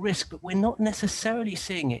real risk, but we're not necessarily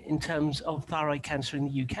seeing it in terms of thyroid cancer in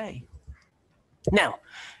the UK. Now,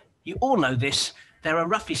 you all know this. There are,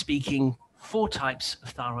 roughly speaking, 4 types of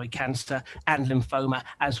thyroid cancer and lymphoma,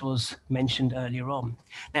 as was mentioned earlier on.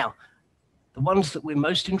 Now, the ones that we're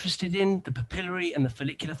most interested in, the papillary and the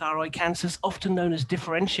follicular thyroid cancers, often known as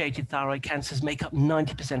differentiated thyroid cancers, make up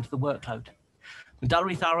 90% of the workload.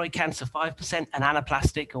 Medullary thyroid cancer, 5%, and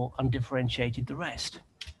anaplastic or undifferentiated, the rest.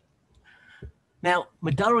 Now,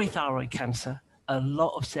 medullary thyroid cancer, a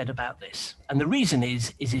lot of said about this. And the reason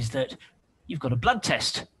is that you've got a blood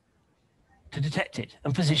test to detect it,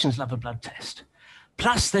 and physicians love a blood test.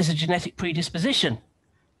 Plus, there's a genetic predisposition,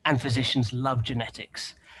 and physicians love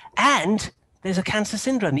genetics. And there's a cancer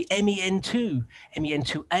syndrome, the MEN2,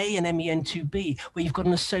 MEN2A and MEN2B, where you've got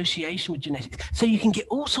an association with genetics. So you can get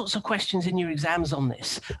all sorts of questions in your exams on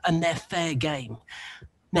this, and they're fair game.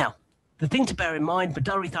 Now, the thing to bear in mind,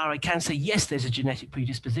 medullary thyroid cancer, yes, there's a genetic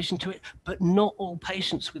predisposition to it, but not all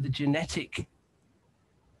patients with a genetic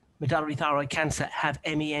medullary thyroid cancer have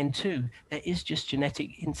MEN2. There is just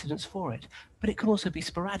genetic incidence for it, but it can also be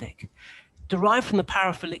sporadic. Derived from the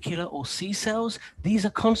parafollicular or C cells, these are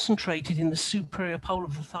concentrated in the superior pole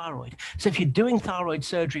of the thyroid. So if you're doing thyroid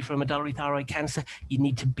surgery for a medullary thyroid cancer, you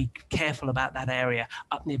need to be careful about that area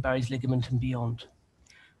up near Barry's ligament and beyond.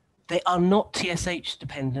 They are not TSH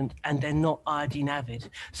dependent and they're not iodine avid.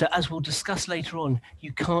 So as we'll discuss later on,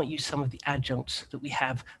 you can't use some of the adjuncts that we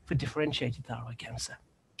have for differentiated thyroid cancer.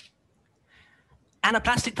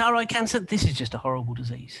 Anaplastic thyroid cancer, this is just a horrible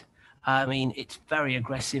disease. I mean, it's very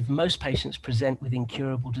aggressive. Most patients present with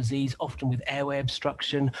incurable disease, often with airway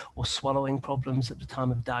obstruction or swallowing problems at the time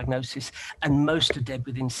of diagnosis, and most are dead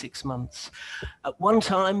within 6 months. At one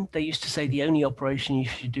time, they used to say the only operation you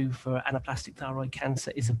should do for anaplastic thyroid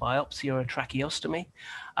cancer is a biopsy or a tracheostomy.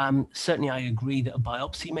 Certainly, I agree that a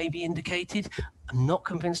biopsy may be indicated. I'm not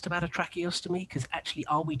convinced about a tracheostomy because actually,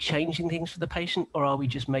 are we changing things for the patient or are we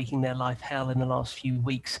just making their life hell in the last few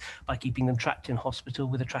weeks by keeping them trapped in hospital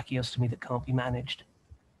with a tracheostomy that can't be managed?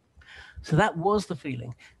 So that was the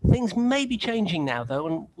feeling. Things may be changing now though,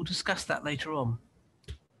 and we'll discuss that later on.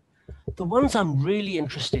 The ones I'm really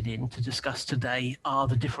interested in to discuss today are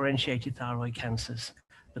the differentiated thyroid cancers,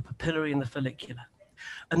 the papillary and the follicular.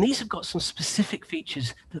 And these have got some specific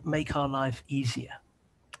features that make our life easier.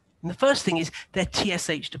 And the first thing is they're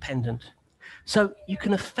TSH dependent. So you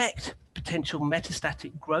can affect potential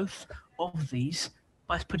metastatic growth of these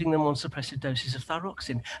by putting them on suppressive doses of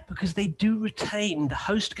thyroxine because they do retain the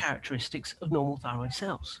host characteristics of normal thyroid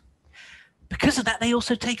cells. Because of that, they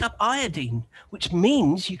also take up iodine, which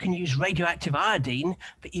means you can use radioactive iodine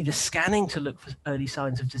for either scanning to look for early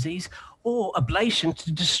signs of disease or ablation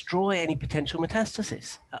to destroy any potential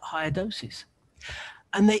metastasis at higher doses.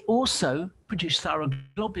 And they also produce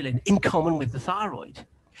thyroglobulin in common with the thyroid.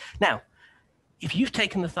 Now, if you've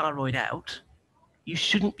taken the thyroid out, you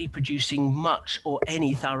shouldn't be producing much or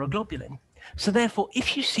any thyroglobulin. So therefore,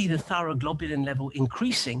 if you see the thyroglobulin level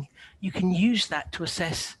increasing, you can use that to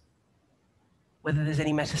assess whether there's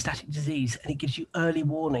any metastatic disease, and it gives you early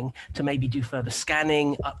warning to maybe do further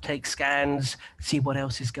scanning, uptake scans, see what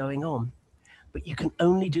else is going on. But you can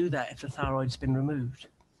only do that if the thyroid's been removed.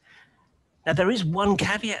 Now, there is one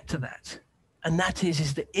caveat to that, and that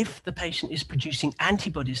is that if the patient is producing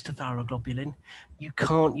antibodies to thyroglobulin, you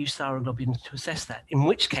can't use thyroglobulin to assess that, in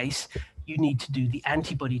which case you need to do the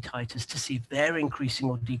antibody titers to see if they're increasing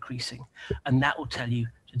or decreasing, and that will tell you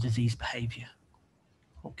the disease behavior.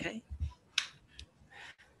 Okay.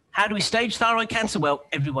 How do we stage thyroid cancer? Well,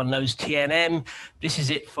 everyone knows TNM. This is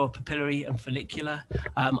it for papillary and follicular.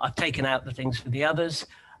 I've taken out the things for the others.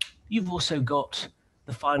 You've also got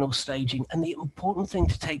the final staging. And the important thing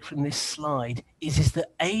to take from this slide is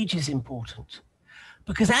that age is important.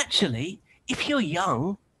 Because actually, if you're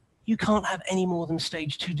young, you can't have any more than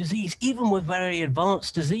stage 2 disease, even with very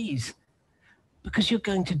advanced disease, because you're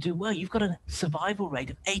going to do well. You've got a survival rate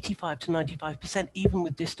of 85 to 95%, even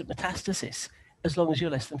with distant metastasis, as long as you're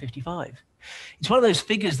less than 55. It's one of those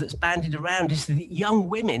figures that's bandied around is that young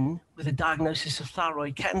women with a diagnosis of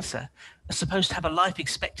thyroid cancer are supposed to have a life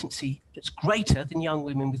expectancy that's greater than young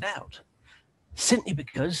women without, simply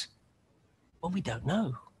because, well, we don't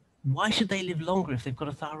know. Why should they live longer if they've got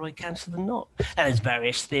a thyroid cancer than not? And there's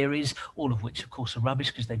various theories, all of which, of course, are rubbish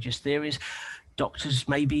because they're just theories. Doctors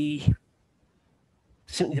maybe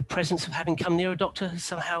simply the presence of having come near a doctor has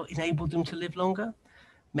somehow enabled them to live longer.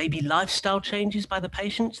 Maybe lifestyle changes by the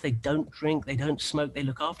patients. They don't drink, they don't smoke, they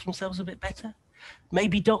look after themselves a bit better.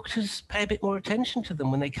 Maybe doctors pay a bit more attention to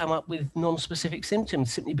them when they come up with non-specific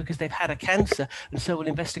symptoms simply because they've had a cancer and so will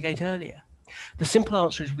investigate earlier. The simple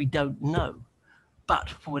answer is we don't know. But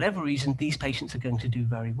for whatever reason, these patients are going to do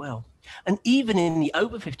very well. And even in the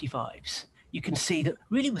over 55s, you can see that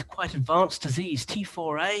really with quite advanced disease,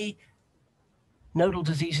 T4A, nodal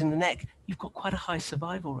disease in the neck, you've got quite a high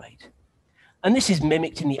survival rate. And this is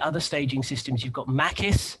mimicked in the other staging systems. You've got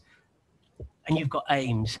MACIS and you've got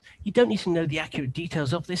AIMS. You don't need to know the accurate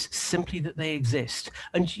details of this, simply that they exist.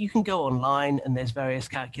 And you can go online and there's various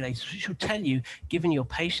calculators which will tell you, given your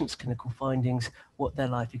patient's clinical findings, what their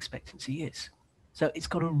life expectancy is. So it's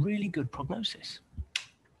got a really good prognosis.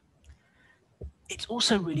 It's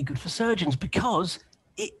also really good for surgeons because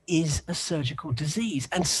it is a surgical disease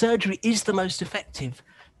and surgery is the most effective,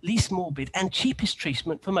 least morbid and cheapest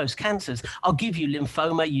treatment for most cancers. I'll give you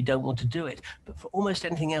lymphoma, you don't want to do it, but for almost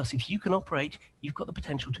anything else, if you can operate, you've got the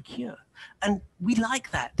potential to cure. And we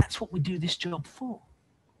like that. That's what we do this job for.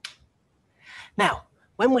 Now,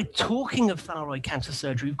 when we're talking of thyroid cancer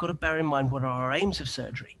surgery, we've got to bear in mind what are our aims of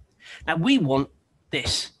surgery. Now, we want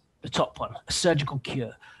this, the top one, a surgical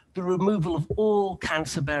cure, the removal of all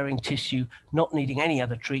cancer-bearing tissue, not needing any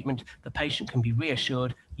other treatment. The patient can be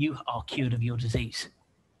reassured you are cured of your disease.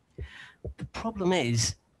 The problem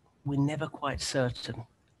is we're never quite certain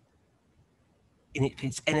if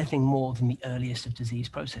it's anything more than the earliest of disease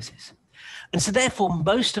processes. And so therefore,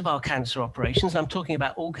 most of our cancer operations, I'm talking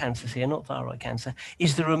about all cancers here, not thyroid cancer,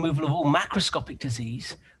 is the removal of all macroscopic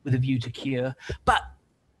disease with a view to cure. But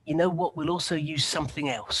you know what? We'll also use something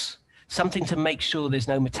else, something to make sure there's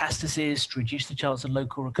no metastasis, to reduce the chance of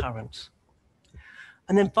local recurrence.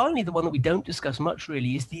 And then finally, the one that we don't discuss much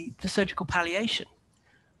really is the surgical palliation.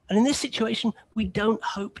 And in this situation, we don't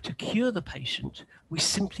hope to cure the patient. We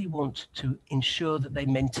simply want to ensure that they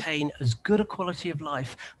maintain as good a quality of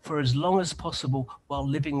life for as long as possible while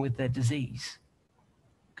living with their disease.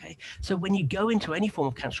 Okay, so when you go into any form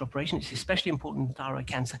of cancer operation, it's especially important in thyroid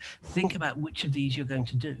cancer, think about which of these you're going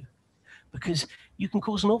to do, because you can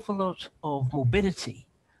cause an awful lot of morbidity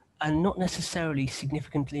and not necessarily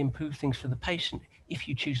significantly improve things for the patient if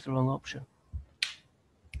you choose the wrong option.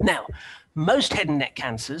 Now, most head and neck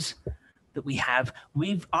cancers that we have,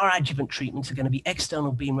 our adjuvant treatments are going to be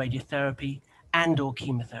external beam radiotherapy and or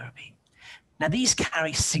chemotherapy. Now, these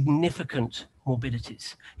carry significant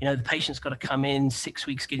morbidities. You know, the patient's got to come in 6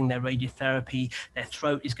 weeks getting their radiotherapy, their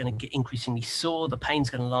throat is going to get increasingly sore, the pain's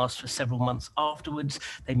going to last for several months afterwards,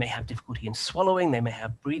 they may have difficulty in swallowing, they may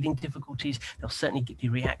have breathing difficulties, they'll certainly get the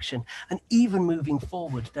reaction, and even moving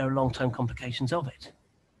forward, there are long-term complications of it.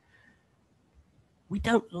 We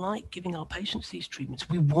don't like giving our patients these treatments.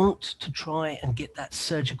 We want to try and get that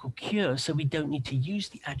surgical cure so we don't need to use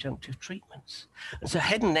the adjunctive treatments. And so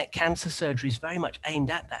head and neck cancer surgery is very much aimed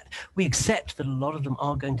at that. We accept that a lot of them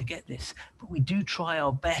are going to get this, but we do try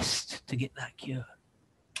our best to get that cure.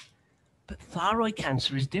 But thyroid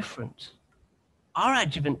cancer is different. Our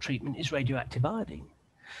adjuvant treatment is radioactive iodine.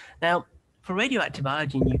 Now, for radioactive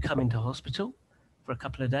iodine, you come into hospital for a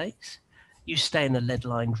couple of days. You stay in a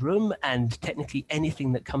lead-lined room, and technically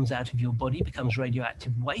anything that comes out of your body becomes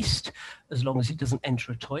radioactive waste as long as it doesn't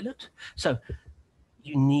enter a toilet. So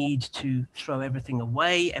you need to throw everything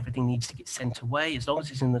away. Everything needs to get sent away. As long as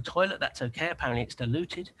it's in the toilet, that's okay. Apparently it's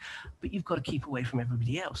diluted, but you've got to keep away from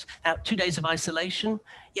everybody else. Now, 2 days of isolation,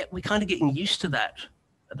 yeah, we're kind of getting used to that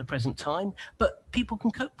at the present time, but people can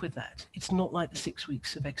cope with that. It's not like the 6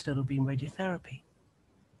 weeks of external beam radiotherapy.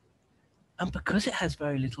 And because it has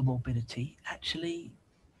very little morbidity, actually,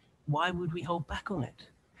 why would we hold back on it?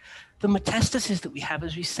 The metastases that we have,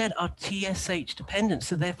 as we said, are TSH dependent,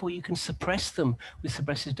 so therefore you can suppress them with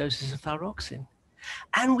suppressive doses of thyroxine.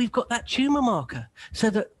 And we've got that tumor marker, so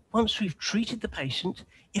that once we've treated the patient,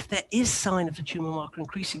 if there is sign of the tumor marker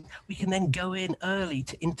increasing, we can then go in early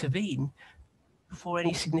to intervene before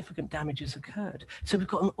any significant damage has occurred. So we've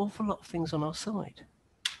got an awful lot of things on our side.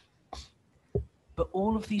 But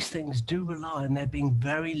all of these things do rely on there being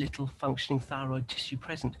very little functioning thyroid tissue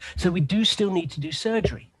present. So we do still need to do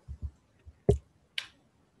surgery.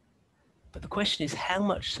 But the question is, how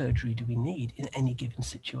much surgery do we need in any given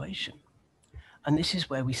situation? And this is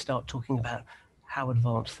where we start talking about how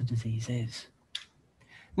advanced the disease is.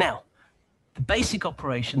 Now, the basic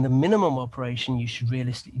operation, the minimum operation you should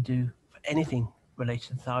realistically do for anything related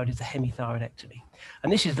to the thyroid is a hemithyroidectomy.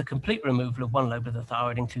 And this is the complete removal of one lobe of the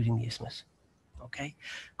thyroid, including the isthmus. Okay,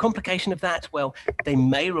 complication of that, well, they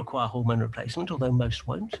may require hormone replacement, although most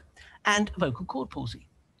won't, and vocal cord palsy.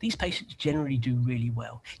 These patients generally do really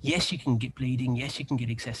well. Yes, you can get bleeding, yes, you can get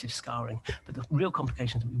excessive scarring, but the real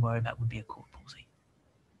complications that we worry about would be a cord palsy.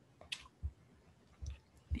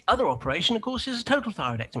 The other operation, of course, is a total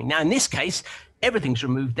thyroidectomy. Now, in this case, everything's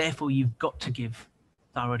removed, therefore you've got to give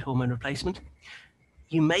thyroid hormone replacement.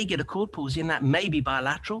 You may get a cord palsy, and that may be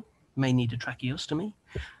bilateral, may need a tracheostomy.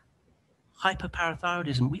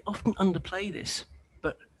 Hypoparathyroidism, we often underplay this,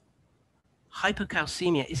 but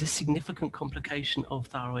hypocalcemia is a significant complication of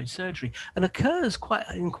thyroid surgery and occurs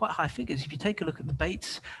in quite high figures. If you take a look at the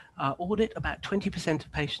Bates audit, about 20%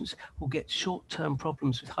 of patients will get short-term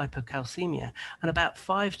problems with hypocalcemia, and about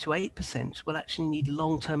 5 to 8% will actually need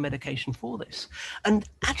long-term medication for this. And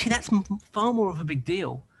actually, that's far more of a big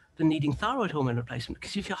deal than needing thyroid hormone replacement,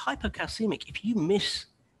 because if you're hypocalcemic, if you miss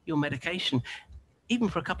your medication, even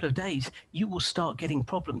for a couple of days, you will start getting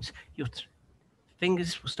problems. Your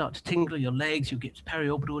fingers will start to tingle, your legs, you'll get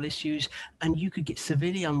periorbital issues, and you could get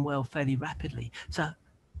severely unwell fairly rapidly. So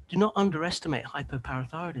do not underestimate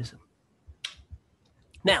hypoparathyroidism.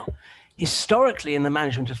 Now, historically in the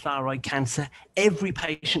management of thyroid cancer, every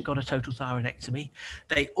patient got a total thyroidectomy.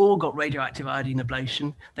 They all got radioactive iodine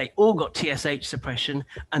ablation, they all got TSH suppression,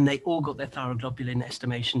 and they all got their thyroglobulin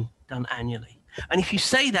estimation done annually. And if you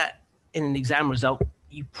say that in an exam result,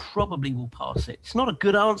 you probably will pass it. It's not a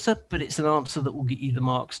good answer, but it's an answer that will get you the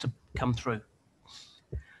marks to come through.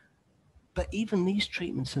 But even these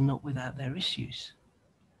treatments are not without their issues.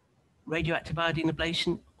 radioactive iodine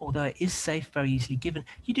ablation, although it is safe, very easily given,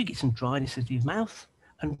 you do get some dryness of your mouth,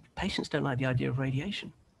 and patients don't like the idea of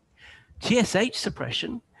radiation. TSH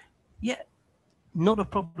suppression, yeah, not a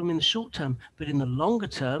problem in the short term, but in the longer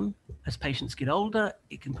term, as patients get older,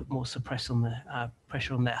 it can put more pressure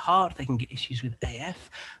on their heart. They can get issues with AF.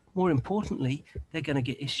 More importantly, they're going to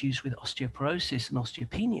get issues with osteoporosis and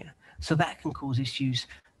osteopenia. So that can cause issues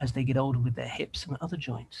as they get older with their hips and other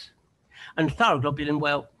joints. And thyroglobulin,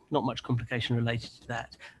 well, not much complication related to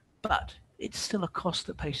that, but it's still a cost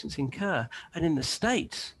that patients incur. And in the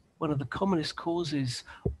States, one of the commonest causes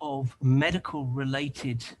of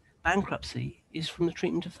medical-related bankruptcy is from the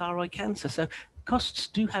treatment of thyroid cancer. So costs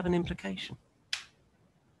do have an implication.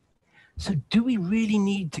 So do we really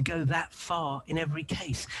need to go that far in every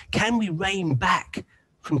case? Can we rein back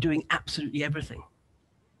from doing absolutely everything?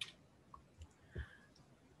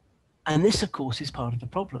 And this, of course, is part of the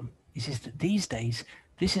problem, is that these days,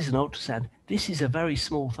 this is an ultrasound. This is a very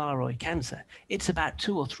small thyroid cancer. It's about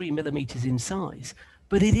 2 or 3 millimeters in size,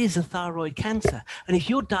 but it is a thyroid cancer. And if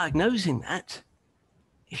you're diagnosing that,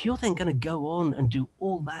 if you're then going to go on and do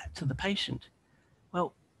all that to the patient,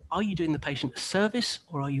 well, are you doing the patient a service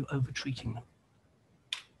or are you over-treating them?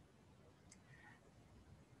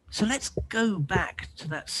 So let's go back to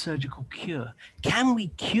that surgical cure. Can we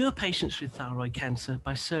cure patients with thyroid cancer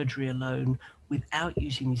by surgery alone without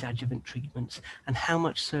using these adjuvant treatments? And how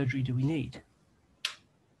much surgery do we need?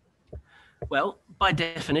 Well, by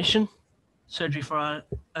definition, surgery for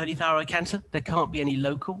early thyroid cancer, there can't be any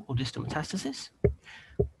local or distant metastasis.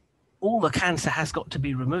 All the cancer has got to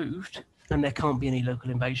be removed and there can't be any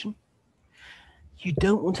local invasion. You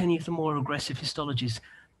don't want any of the more aggressive histologies.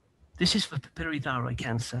 This is for papillary thyroid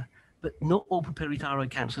cancer, but not all papillary thyroid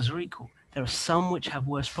cancers are equal. There are some which have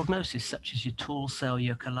worse prognosis, such as your tall cell,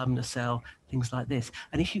 your columnar cell, things like this.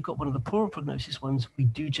 And if you've got one of the poorer prognosis ones, we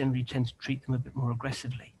do generally tend to treat them a bit more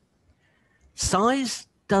aggressively. Size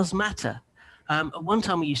does matter. At one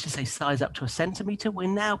time we used to say size up to 1 centimeter. We're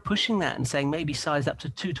now pushing that and saying maybe size up to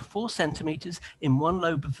 2 to 4 centimeters in one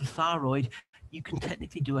lobe of the thyroid. You can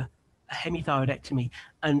technically do a hemithyroidectomy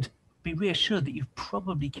and be reassured that you've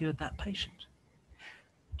probably cured that patient.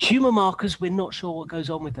 Tumor markers, we're not sure what goes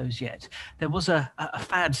on with those yet. There was a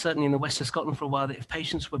fad, certainly in the west of Scotland for a while, that if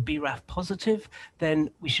patients were BRAF positive, then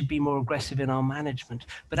we should be more aggressive in our management.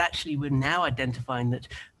 But actually, we're now identifying that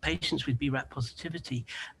patients with BRAF positivity,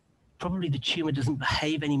 probably the tumor doesn't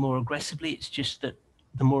behave any more aggressively. It's just that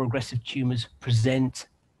the more aggressive tumors present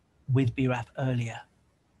with BRAF earlier.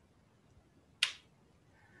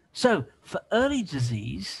 So for early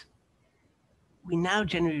disease, we now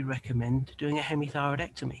generally recommend doing a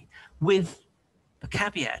hemithyroidectomy with the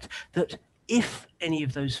caveat that if any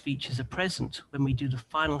of those features are present when we do the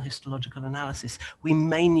final histological analysis, we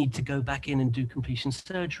may need to go back in and do completion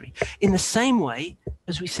surgery. In the same way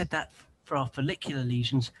as we said that for our follicular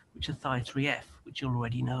lesions, which are Thy3F, which you'll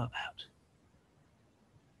already know about.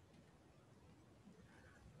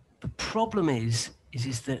 The problem is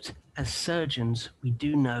that as surgeons, we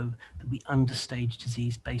do know that we understage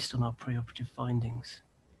disease based on our preoperative findings.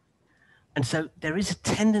 And so there is a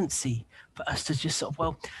tendency for us to just sort of,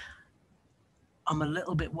 well, I'm a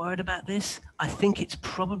little bit worried about this. I think it's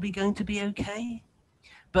probably going to be okay.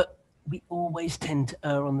 But we always tend to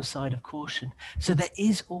err on the side of caution. So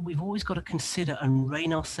we've always got to consider and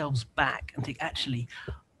rein ourselves back and think, actually,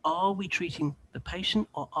 are we treating the patient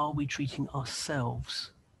or are we treating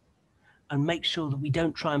ourselves? And make sure that we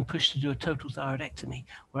don't try and push to do a total thyroidectomy,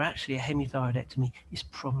 where actually a hemithyroidectomy is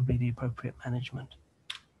probably the appropriate management.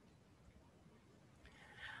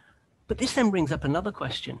 But this then brings up another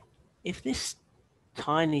question. If this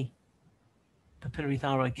tiny papillary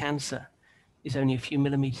thyroid cancer is only a few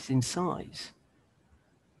millimeters in size,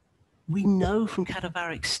 we know from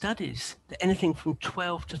cadaveric studies that anything from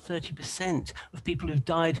 12 to 30% of people who've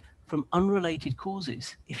died from unrelated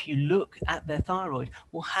causes, if you look at their thyroid,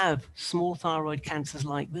 will have small thyroid cancers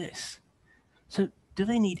like this. So do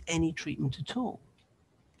they need any treatment at all?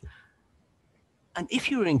 And if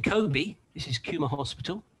you're in Kobe, this is Kuma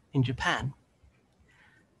Hospital in Japan,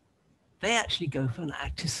 they actually go for an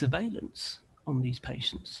active surveillance on these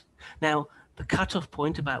patients. Now, the cutoff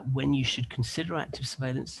point about when you should consider active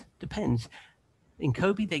surveillance depends. In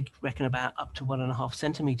Kobe, they reckon about up to 1.5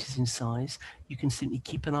 centimeters in size. You can simply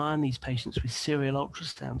keep an eye on these patients with serial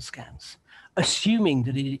ultrasound scans, assuming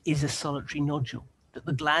that it is a solitary nodule, that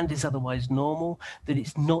the gland is otherwise normal, that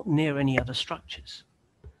it's not near any other structures.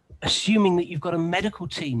 Assuming that you've got a medical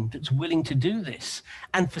team that's willing to do this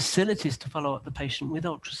and facilities to follow up the patient with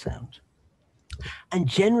ultrasound. And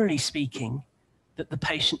generally speaking, that the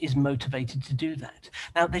patient is motivated to do that.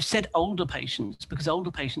 Now, they've said older patients, because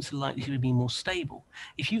older patients are likely to be more stable.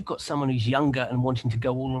 If you've got someone who's younger and wanting to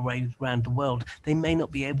go all the way around the world, they may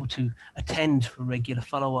not be able to attend for regular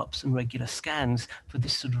follow-ups and regular scans for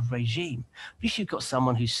this sort of regime. But if you've got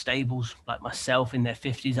someone who's stable, like myself, in their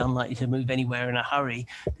 50s, unlikely to move anywhere in a hurry,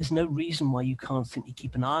 there's no reason why you can't simply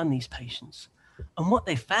keep an eye on these patients. And what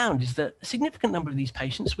they found is that a significant number of these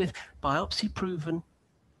patients with biopsy-proven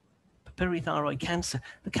papillary thyroid cancer,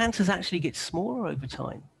 the cancers actually get smaller over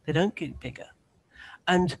time. They don't get bigger.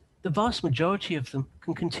 And the vast majority of them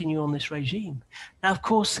can continue on this regime. Now, of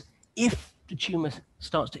course, if the tumor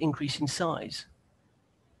starts to increase in size,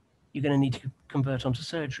 you're going to need to convert onto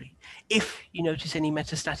surgery. If you notice any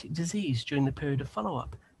metastatic disease during the period of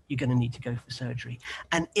follow-up, you're going to need to go for surgery.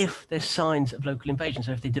 And if there's signs of local invasion,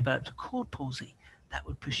 so if they developed a cord palsy, that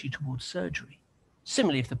would push you towards surgery.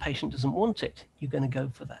 Similarly, if the patient doesn't want it, you're going to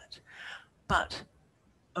go for that. But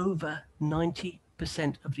over 90%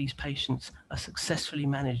 of these patients are successfully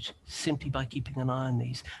managed simply by keeping an eye on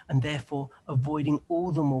these, and therefore avoiding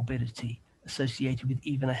all the morbidity associated with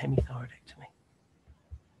even a hemithyroidectomy.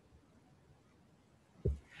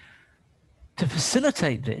 To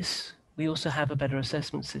facilitate this, we also have a better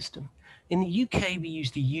assessment system. In the UK, we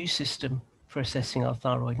use the U system for assessing our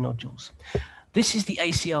thyroid nodules. This is the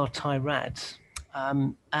ACR TIRADS,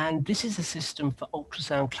 and this is a system for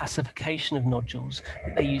ultrasound classification of nodules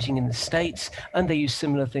that they're using in the States, and they use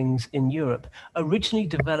similar things in Europe. Originally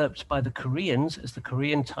developed by the Koreans as the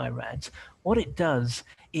Korean TIRADS, what it does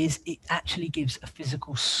is it actually gives a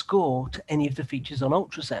physical score to any of the features on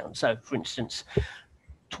ultrasound. So, for instance,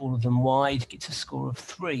 taller than wide gets a score of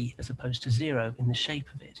 3 as opposed to 0 in the shape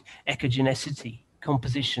of it. Echogenicity,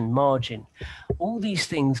 composition, margin, all these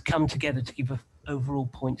things come together to give an overall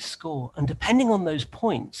point score. And depending on those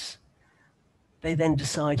points, they then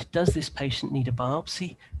decide, does this patient need a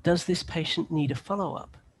biopsy? Does this patient need a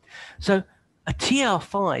follow-up? So a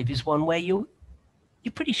TR5 is one where you're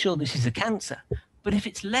pretty sure this is a cancer, but if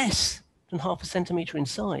it's less than 0.5 centimeter in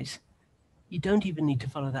size, you don't even need to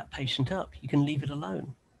follow that patient up. You can leave it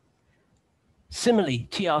alone. Similarly,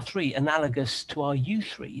 TR3, analogous to our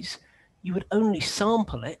U3s, you would only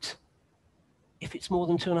sample it if it's more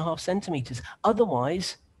than 2.5 centimeters.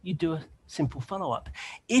 Otherwise, you do a simple follow-up.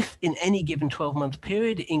 If in any given 12-month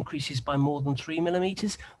period it increases by more than 3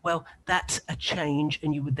 millimeters, well, that's a change,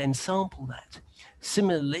 and you would then sample that.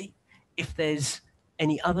 Similarly, if there's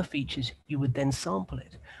any other features, you would then sample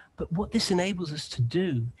it. But what this enables us to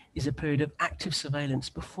do is a period of active surveillance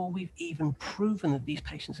before we've even proven that these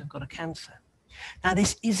patients have got a cancer. Now,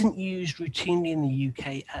 this isn't used routinely in the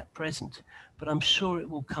UK at present, but I'm sure it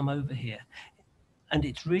will come over here. And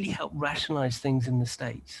it's really helped rationalize things in the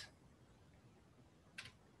States.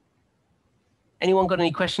 Anyone got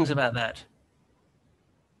any questions about that?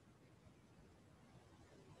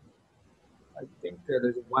 I think there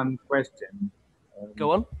is one question.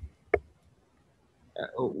 Go on.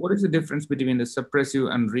 What is the difference between the suppressive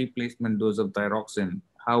and replacement dose of thyroxine?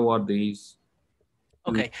 How are these?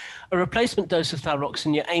 Okay, a replacement dose of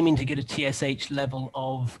thyroxine, you're aiming to get a TSH level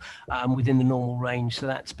of within the normal range. So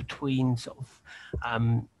that's between sort of,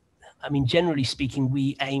 I mean, generally speaking,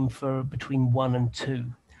 we aim for between 1 and 2.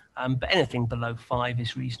 But anything below 5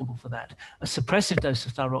 is reasonable for that. A suppressive dose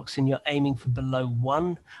of thyroxine, you're aiming for below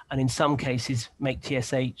 1, and in some cases make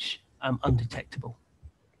TSH undetectable.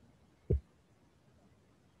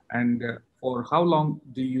 And for how long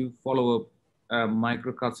do you follow up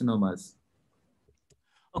microcarcinomas?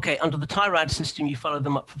 Okay, under the TIRAD system, you follow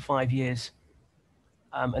them up for 5 years.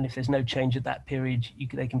 And if there's no change at that period,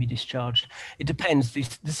 they can be discharged. It depends.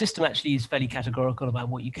 The system actually is fairly categorical about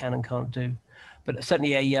what you can and can't do. But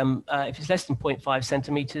certainly, if it's less than 0.5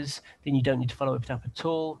 centimeters, then you don't need to follow it up at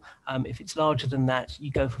all. If it's larger than that, you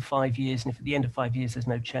go for 5 years. And if at the end of 5 years there's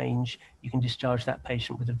no change, you can discharge that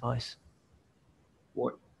patient with advice.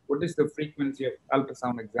 What is the frequency of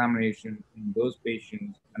ultrasound examination in those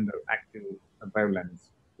patients under active prevalence?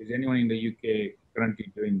 Is anyone in the UK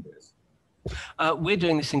currently doing this? We're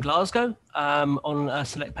doing this in Glasgow on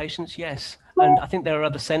select patients, yes. And I think there are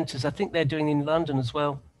other centres. I think they're doing it in London as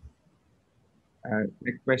well.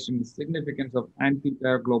 Next question, significance of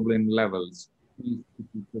anti-thyroglobulin levels. Please, if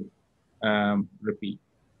you could repeat.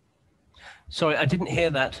 Sorry, I didn't hear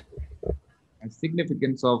that.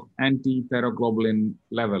 Significance of anti-thyroglobulin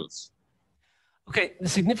levels. Okay, the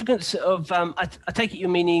significance of, I take it you're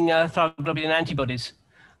meaning thyroglobulin antibodies.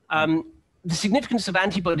 The significance of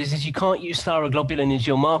antibodies is you can't use thyroglobulin as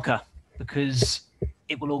your marker because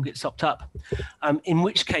it will all get sopped up, in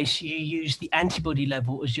which case you use the antibody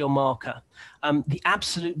level as your marker. The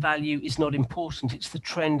absolute value is not important, it's the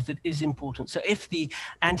trend that is important. So if the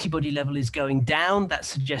antibody level is going down, that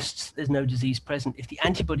suggests there's no disease present. If the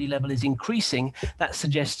antibody level is increasing, that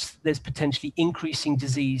suggests there's potentially increasing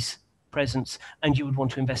disease presence, and you would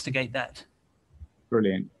want to investigate that.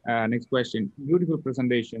 Brilliant. Next question. Beautiful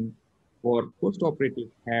presentation. For post-operative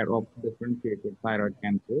care of differentiated thyroid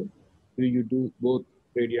cancer, do you do both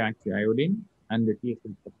radioactive iodine and the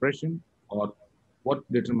TSH suppression, or what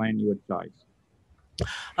determine your choice?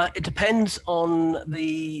 It depends on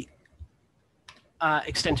the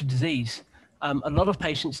extent of disease. A lot of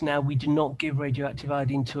patients now, we do not give radioactive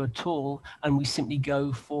iodine to at all, and we simply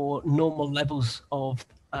go for normal levels of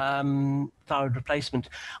thyroid replacement.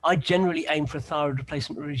 I generally aim for a thyroid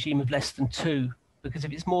replacement regime of less than 2, because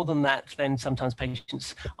if it's more than that, then sometimes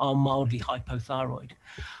patients are mildly hypothyroid.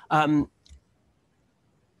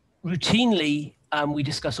 Routinely, we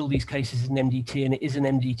discuss all these cases in MDT, and it is an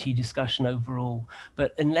MDT discussion overall.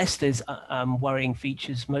 But unless there's worrying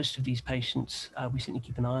features, most of these patients, we simply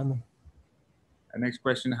keep an eye on them. Next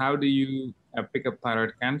question, how do you pick up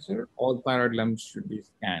thyroid cancer? All thyroid lumps should be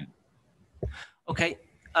scanned. Okay.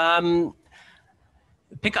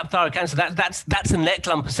 Pick up thyroid cancer, that's a neck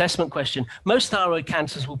lump assessment question. Most thyroid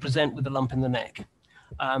cancers will present with a lump in the neck.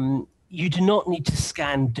 You do not need to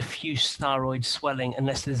scan diffuse thyroid swelling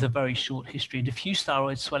unless there's a very short history. Diffuse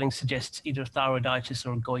thyroid swelling suggests either a thyroiditis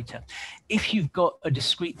or a goiter. If you've got a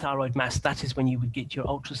discrete thyroid mass, that is when you would get your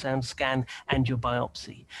ultrasound scan and your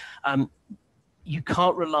biopsy. You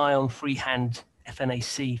can't rely on freehand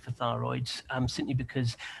FNAC for thyroids, simply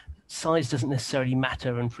because size doesn't necessarily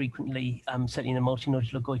matter, and frequently, certainly in a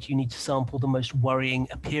multinodular goiter, you need to sample the most worrying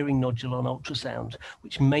appearing nodule on ultrasound,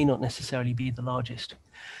 which may not necessarily be the largest.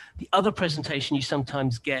 The other presentation you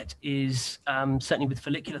sometimes get is, certainly with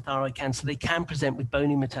follicular thyroid cancer, they can present with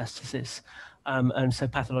bony metastasis, and so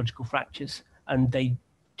pathological fractures, and they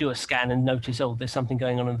do a scan and notice, oh, there's something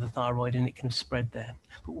going on in the thyroid and it can have spread there.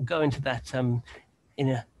 But we'll go into that in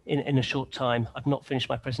a short time. I've not finished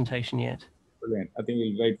my presentation yet. Brilliant. I think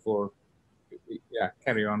we'll wait for, yeah,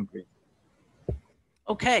 carry on, please.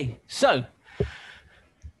 Okay, so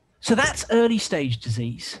that's early stage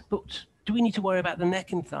disease, but do we need to worry about the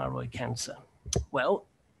neck in thyroid cancer? Well,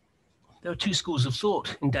 there are 2 schools of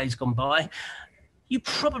thought in days gone by. You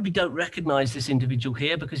probably don't recognize this individual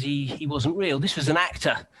here because he wasn't real. This was an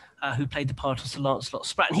actor who played the part of Sir Lancelot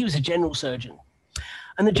Spratt, and he was a general surgeon.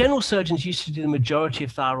 And the general surgeons used to do the majority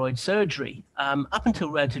of thyroid surgery up until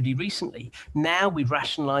relatively recently. Now we've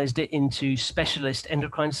rationalized it into specialist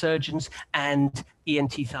endocrine surgeons and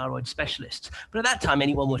ENT thyroid specialists. But at that time,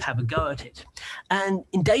 anyone would have a go at it. And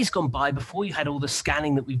in days gone by, before you had all the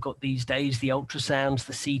scanning that we've got these days, the ultrasounds,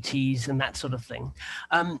 the CTs, and that sort of thing,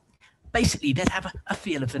 basically they'd have a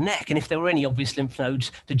feel of the neck. And if there were any obvious lymph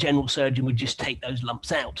nodes, the general surgeon would just take those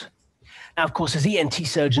lumps out. Now, of course, as ENT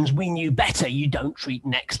surgeons, we knew better. You don't treat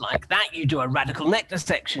necks like that. You do a radical neck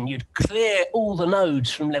dissection. You'd clear all the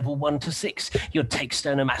nodes from level 1 to 6. You'd take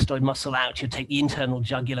sternomastoid muscle out. You'd take the internal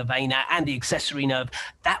jugular vein out and the accessory nerve.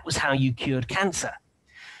 That was how you cured cancer.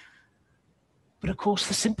 But of course,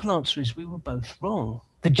 the simple answer is we were both wrong.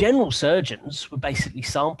 The general surgeons were basically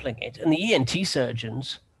sampling it, and the ENT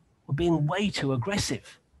surgeons were being way too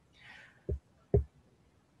aggressive.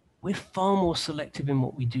 We're far more selective in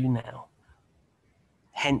what we do now.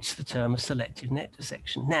 Hence the term of selective neck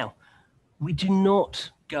dissection. Now, we do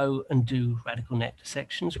not go and do radical neck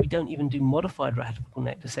dissections. We don't even do modified radical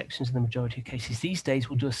neck dissections in the majority of cases. These days,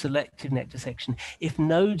 we'll do a selective neck dissection. If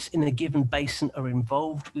nodes in a given basin are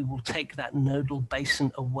involved, we will take that nodal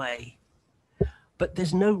basin away. But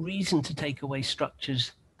there's no reason to take away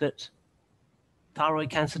structures that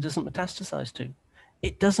thyroid cancer doesn't metastasize to.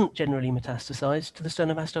 It doesn't generally metastasize to the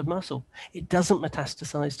sternomastoid muscle. It doesn't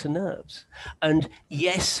metastasize to nerves. And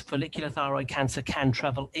yes, follicular thyroid cancer can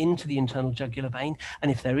travel into the internal jugular vein, and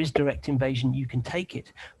if there is direct invasion, you can take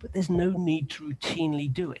it, but there's no need to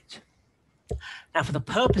routinely do it. Now, for the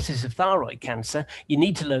purposes of thyroid cancer, you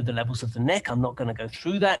need to load the levels of the neck. I'm not going to go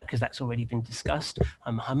through that because that's already been discussed.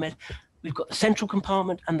 I'm Muhammad. We've got the central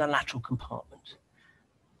compartment and the lateral compartment.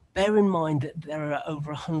 Bear in mind that there are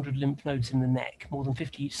over 100 lymph nodes in the neck, more than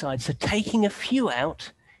 50 each side. So taking a few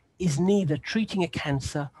out is neither treating a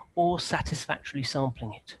cancer or satisfactorily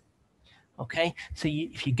sampling it. Okay, so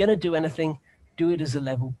if you're going to do anything, do it as a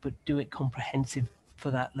level, but do it comprehensive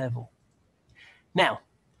for that level. Now,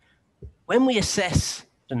 when we assess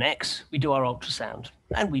the necks, we do our ultrasound,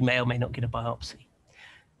 and we may or may not get a biopsy.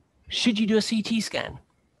 Should you do a CT scan?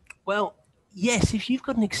 Well, Yes, if you've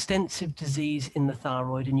got an extensive disease in the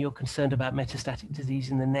thyroid and you're concerned about metastatic disease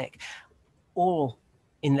in the neck, or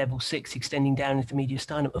in level 6 extending down into the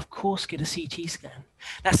mediastinum, of course get a CT scan.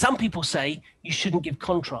 Now, some people say you shouldn't give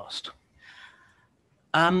contrast.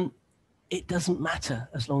 It doesn't matter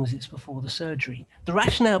as long as it's before the surgery. The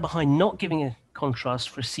rationale behind not giving a contrast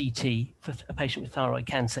for a CT for a patient with thyroid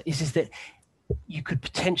cancer is that you could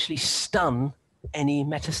potentially stun any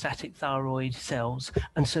metastatic thyroid cells,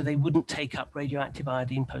 and so they wouldn't take up radioactive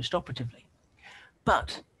iodine post-operatively.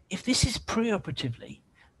 But if this is pre-operatively,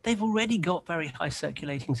 they've already got very high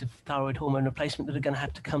circulatings of thyroid hormone replacement that are going to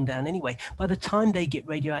have to come down anyway. By the time they get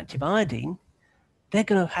radioactive iodine, they're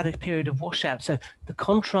going to have had a period of washout. So the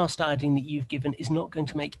contrast iodine that you've given is not going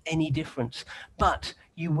to make any difference, but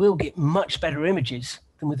you will get much better images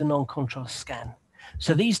than with a non-contrast scan.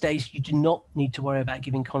 So these days, you do not need to worry about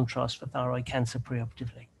giving contrast for thyroid cancer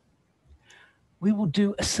preoperatively. We will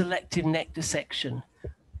do a selective neck dissection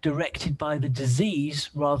directed by the disease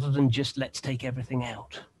rather than just let's take everything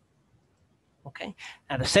out. Okay,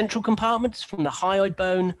 now the central compartment is from the hyoid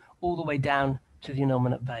bone all the way down to the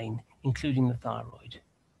innominate vein, including the thyroid.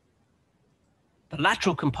 The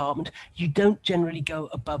lateral compartment, you don't generally go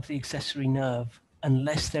above the accessory nerve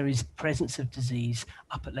unless there is presence of disease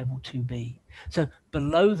up at level 2B. So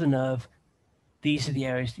below the nerve, these are the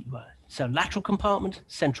areas that you are. So lateral compartment,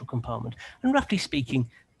 central compartment. And roughly speaking,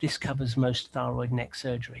 this covers most thyroid neck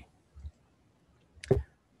surgery.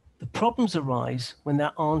 The problems arise when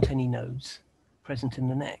there aren't any nodes present in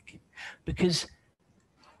the neck, because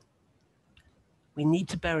we need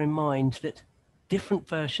to bear in mind that different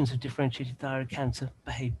versions of differentiated thyroid cancer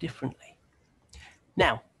behave differently.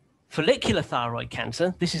 Now, follicular thyroid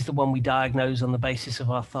cancer, this is the one we diagnose on the basis of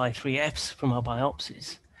our Thy3Fs from our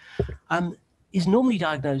biopsies, is normally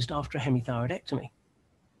diagnosed after a hemithyroidectomy.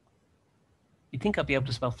 You'd think I'd be able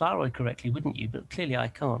to spell thyroid correctly, wouldn't you? But clearly I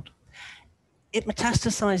can't. It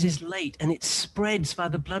metastasizes late and it spreads via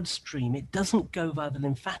the bloodstream. It doesn't go via the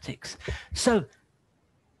lymphatics. So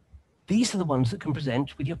these are the ones that can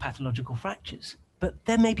present with your pathological fractures, but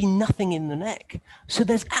there may be nothing in the neck. So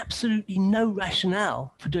there's absolutely no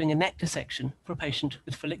rationale for doing a neck dissection for a patient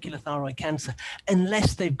with follicular thyroid cancer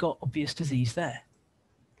unless they've got obvious disease there.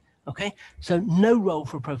 Okay, so no role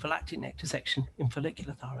for a prophylactic neck dissection in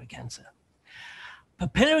follicular thyroid cancer.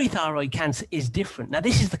 Papillary thyroid cancer is different. Now,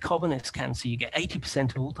 this is the commonest cancer. You get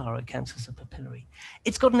 80% of all thyroid cancers are papillary.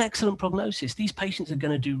 It's got an excellent prognosis. These patients are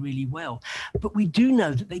going to do really well. But we do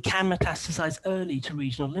know that they can metastasize early to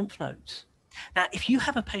regional lymph nodes. Now, if you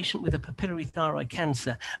have a patient with a papillary thyroid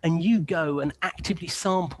cancer and you go and actively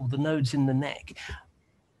sample the nodes in the neck,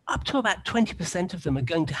 up to about 20% of them are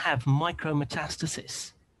going to have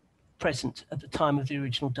micrometastasis present at the time of the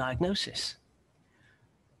original diagnosis.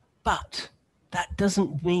 But that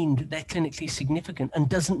doesn't mean that they're clinically significant and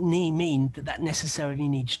doesn't mean that that necessarily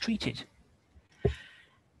needs treated.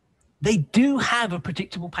 They do have a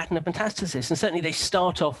predictable pattern of metastasis, and certainly they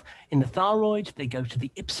start off in the thyroid, they go to the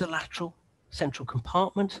ipsilateral central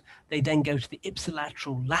compartment, they then go to the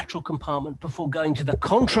ipsilateral lateral compartment before going to the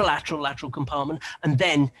contralateral lateral compartment, and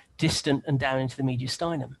then distant and down into the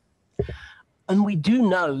mediastinum. And we do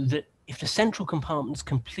know that if the central compartment is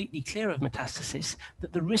completely clear of metastasis,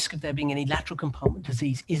 that the risk of there being any lateral compartment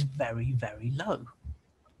disease is very, very low.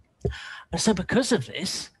 And so because of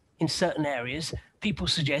this, in certain areas, people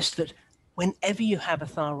suggest that whenever you have a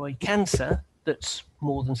thyroid cancer that's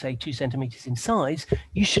more than, say, 2 centimeters in size,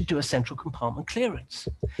 you should do a central compartment clearance.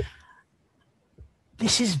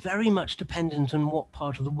 This is very much dependent on what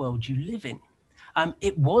part of the world you live in.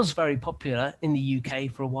 It was very popular in the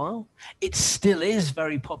UK for a while. It still is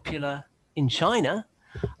very popular in China.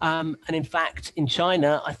 And in fact, in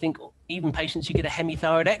China, I think even patients who get a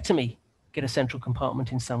hemithyroidectomy get a central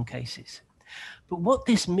compartment in some cases. But what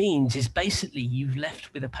this means is basically you've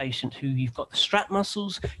left with a patient who you've got the strap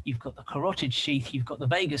muscles, you've got the carotid sheath, you've got the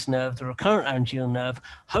vagus nerve, the recurrent laryngeal nerve,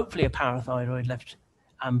 hopefully a parathyroid left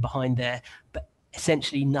behind there, but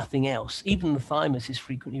essentially nothing else. Even the thymus is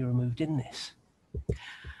frequently removed in this.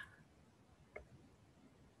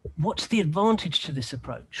 What's the advantage to this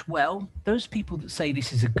approach? Well, those people that say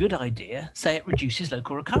this is a good idea say it reduces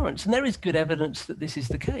local recurrence, and there is good evidence that this is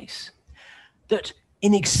the case. That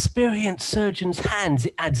in experienced surgeons' hands,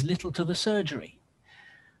 it adds little to the surgery.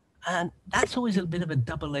 And that's always a bit of a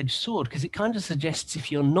double-edged sword, because it kind of suggests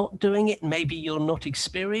if you're not doing it, maybe you're not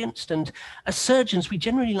experienced. And as surgeons, we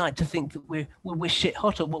generally like to think that we're shit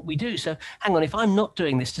hot at what we do. So hang on, if I'm not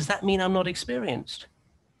doing this, does that mean I'm not experienced?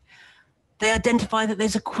 They identify that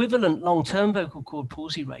there's equivalent long-term vocal cord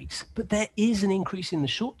palsy rates, but there is an increase in the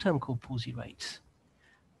short-term cord palsy rates.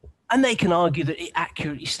 And they can argue that it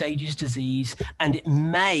accurately stages disease and it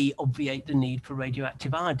may obviate the need for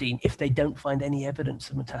radioactive iodine if they don't find any evidence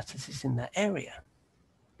of metastasis in that area.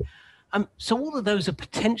 So all of those are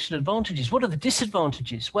potential advantages. What are the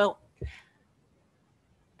disadvantages? Well,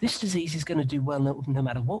 this disease is going to do well no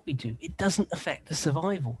matter what we do. It doesn't affect the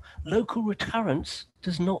survival. Local recurrence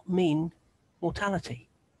does not mean mortality.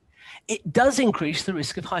 It does increase the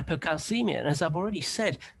risk of hypocalcemia, and as I've already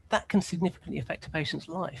said, that can significantly affect a patient's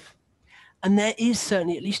life. And there is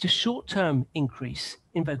certainly at least a short-term increase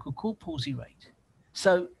in vocal cord palsy rate.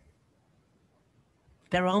 So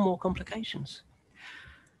there are more complications.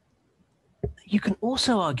 You can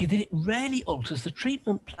also argue that it rarely alters the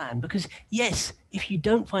treatment plan because, yes, if you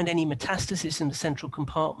don't find any metastasis in the central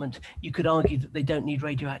compartment, you could argue that they don't need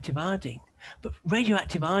radioactive iodine. But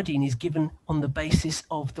radioactive iodine is given on the basis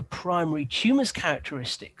of the primary tumor's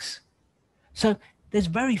characteristics. So there's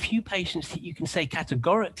very few patients that you can say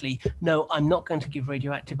categorically, no, I'm not going to give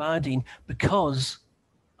radioactive iodine because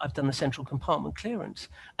I've done the central compartment clearance.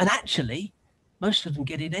 And actually, most of them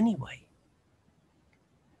get it anyway.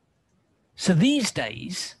 So these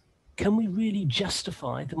days, can we really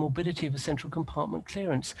justify the morbidity of a central compartment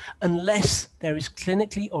clearance unless there is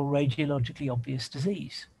clinically or radiologically obvious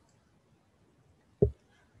disease?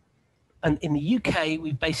 And in the UK,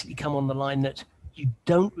 we've basically come on the line that you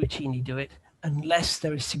don't routinely do it unless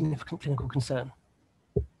there is significant clinical concern.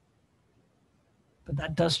 But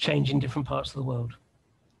that does change in different parts of the world.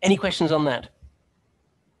 Any questions on that?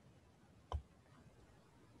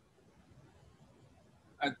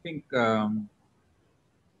 I think, would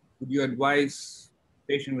you advise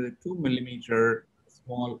patient with a 2 millimeter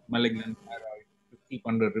small malignant thyroid to keep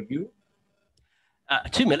under review?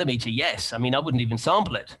 2 millimeter, yes. I mean, I wouldn't even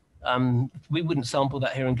sample it. We wouldn't sample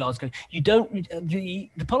that here in Glasgow. You don't.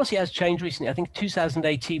 The policy has changed recently. I think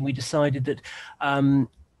 2018 we decided that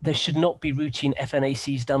there should not be routine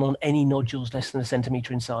FNACs done on any nodules less than a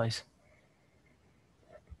centimetre in size.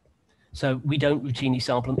 So we don't routinely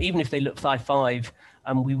sample them, even if they look Thy5.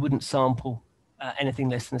 We wouldn't sample anything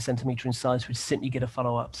less than a centimetre in size. We'd simply get a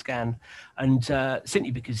follow-up scan, and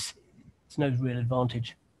simply because it's no real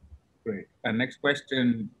advantage. Great. Next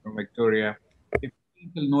question from Victoria. If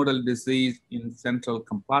fecal nodal disease in central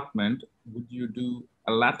compartment, would you do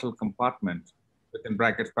a lateral compartment within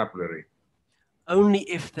brackets papillary? Only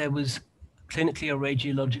if there was clinically or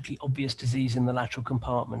radiologically obvious disease in the lateral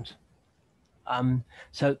compartment.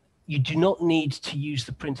 So you do not need to use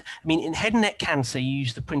the principle. I mean, in head and neck cancer, you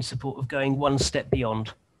use the principle of going one step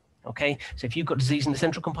beyond. Okay, so if you've got disease in the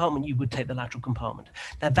central compartment, you would take the lateral compartment.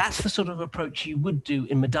 Now, that's the sort of approach you would do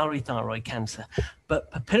in medullary thyroid cancer.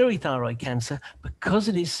 But papillary thyroid cancer, because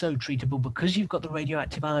it is so treatable, because you've got the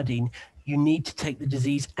radioactive iodine, you need to take the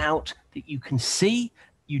disease out that you can see.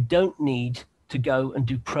 You don't need to go and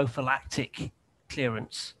do prophylactic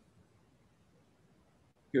clearance.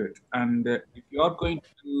 Good. And if you're going to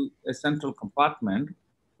do a central compartment,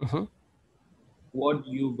 what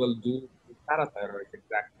you will do with parathyroid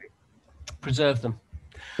exactly? Preserve them.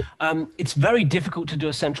 It's very difficult to do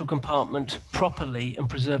a central compartment properly and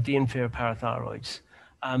preserve the inferior parathyroids.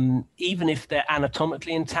 Even if they're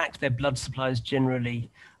anatomically intact, their blood supply is generally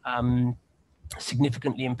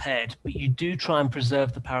significantly impaired, but you do try and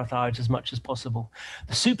preserve the parathyroids as much as possible.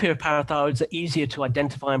 The superior parathyroids are easier to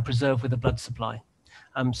identify and preserve with a blood supply.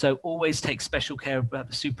 So always take special care about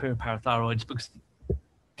the superior parathyroids because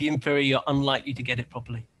the inferior, you're unlikely to get it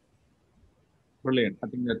properly. Brilliant. I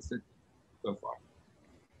think that's it so far.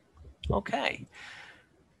 Okay.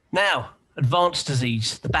 Now, advanced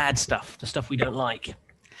disease, the bad stuff, the stuff we don't like.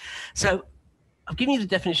 So I've given you the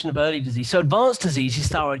definition of early disease. So advanced disease is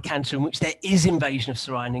thyroid cancer in which there is invasion of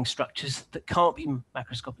surrounding structures that can't be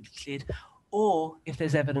macroscopically cleared, or if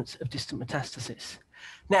there's evidence of distant metastasis.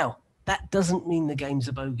 Now, that doesn't mean the game's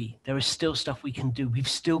a bogey. There is still stuff we can do. We've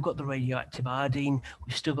still got the radioactive iodine.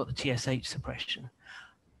 We've still got the TSH suppression.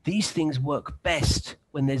 These things work best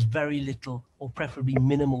when there's very little or preferably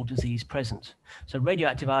minimal disease present. So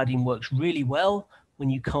radioactive iodine works really well when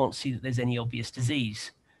you can't see that there's any obvious disease,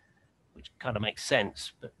 which kind of makes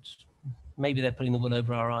sense, but maybe they're putting the wool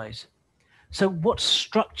over our eyes. So what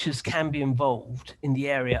structures can be involved in the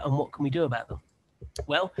area and what can we do about them?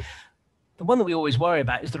 Well, the one that we always worry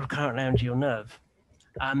about is the recurrent laryngeal nerve.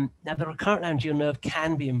 Now, the recurrent laryngeal nerve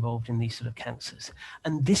can be involved in these sort of cancers.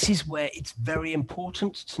 And this is where it's very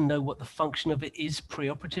important to know what the function of it is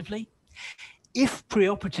preoperatively. If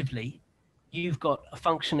preoperatively you've got a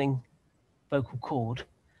functioning vocal cord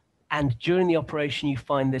and during the operation you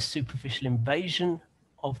find there's superficial invasion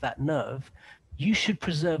of that nerve, you should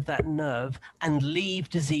preserve that nerve and leave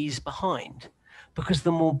disease behind, because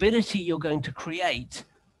the morbidity you're going to create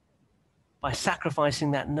by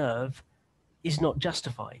sacrificing that nerve is not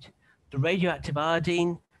justified. The radioactive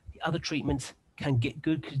iodine, the other treatments can get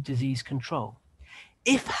good disease control.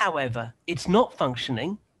 If, however, it's not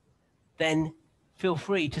functioning, then feel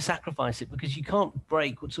free to sacrifice it, because you can't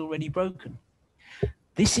break what's already broken.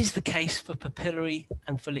 This is the case for papillary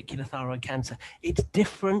and follicular thyroid cancer. It's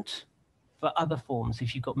different for other forms.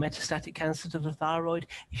 If you've got metastatic cancer to the thyroid,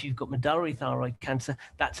 if you've got medullary thyroid cancer,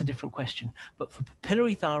 that's a different question. But for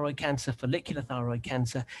papillary thyroid cancer, follicular thyroid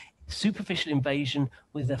cancer, superficial invasion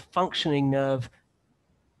with a functioning nerve,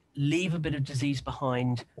 leave a bit of disease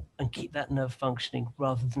behind and keep that nerve functioning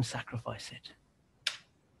rather than sacrifice it.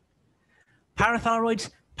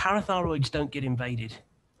 Parathyroids don't get invaded,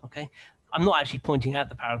 okay? I'm not actually pointing out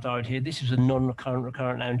the parathyroid here. This is a non-recurrent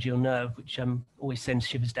recurrent laryngeal nerve, which always sends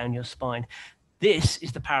shivers down your spine. This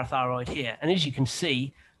is the parathyroid here. And as you can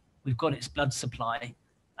see, we've got its blood supply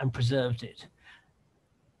and preserved it.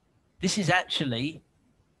 This is actually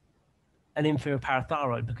an inferior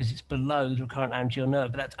parathyroid because it's below the recurrent laryngeal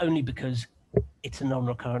nerve, but that's only because it's a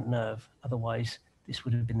non-recurrent nerve. Otherwise, this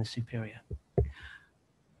would have been the superior.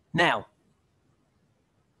 Now,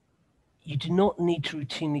 you do not need to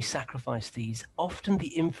routinely sacrifice these. Often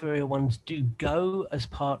the inferior ones do go as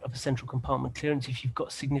part of a central compartment clearance if you've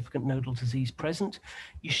got significant nodal disease present.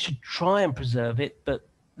 You should try and preserve it, but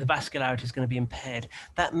the vascularity is going to be impaired.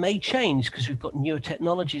 That may change because we've got newer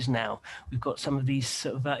technologies now. We've got some of these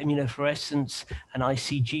sort of immunofluorescence and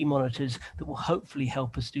ICG monitors that will hopefully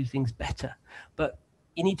help us do things better. But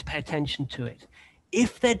you need to pay attention to it.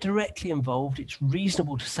 If they're directly involved, it's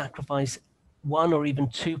reasonable to sacrifice 1 or even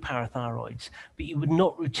 2 parathyroids, but you would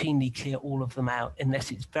not routinely clear all of them out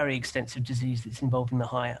unless it's very extensive disease that's involved in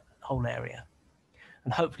the whole area.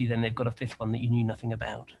 And hopefully then they've got a 5th one that you knew nothing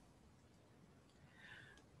about.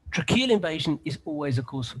 Tracheal invasion is always a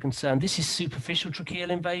cause for concern. This is superficial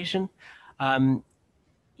tracheal invasion. You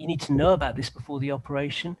need to know about this before the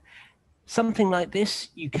operation. Something like this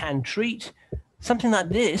you can treat. Something like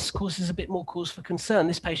this causes a bit more cause for concern.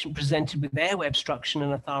 This patient presented with airway obstruction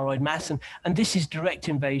and a thyroid mass, and this is direct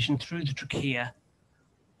invasion through the trachea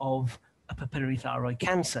of a papillary thyroid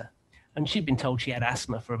cancer. And she'd been told she had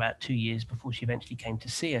asthma for about 2 years before she eventually came to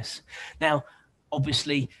see us. Now,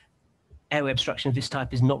 obviously, airway obstruction of this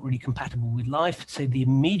type is not really compatible with life, so the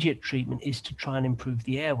immediate treatment is to try and improve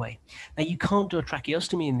the airway. Now, you can't do a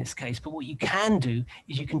tracheostomy in this case, but what you can do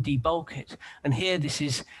is you can debulk it. And here, this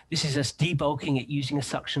is us debulking it using a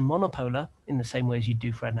suction monopolar in the same way as you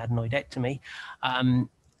do for an adenoidectomy. And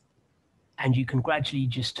you can gradually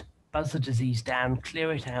just buzz the disease down,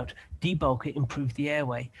 clear it out, debulk it, improve the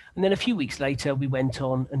airway. And then a few weeks later, we went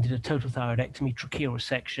on and did a total thyroidectomy, tracheal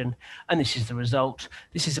resection, and this is the result.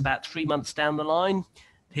 This is about 3 months down the line.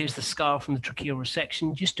 Here's the scar from the tracheal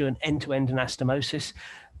resection. Just do an end-to-end anastomosis.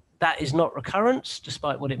 That is not recurrence,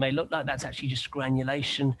 despite what it may look like. That's actually just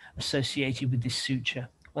granulation associated with this suture.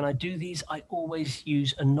 When I do these, I always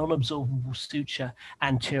use a non-absorbable suture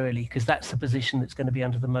anteriorly because that's the position that's going to be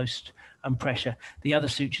under the most pressure. The other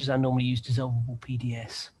sutures are normally use dissolvable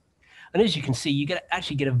PDS. And as you can see, you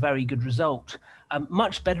actually get a very good result,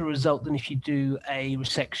 much better result than if you do a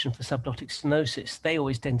resection for subglottic stenosis. They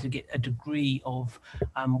always tend to get a degree of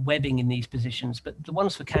webbing in these positions, but the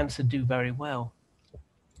ones for cancer do very well.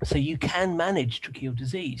 So you can manage tracheal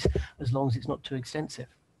disease as long as it's not too extensive.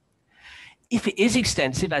 If it is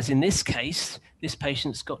extensive, as in this case, this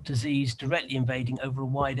patient's got disease directly invading over a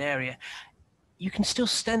wide area, you can still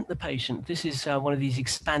stent the patient. This is one of these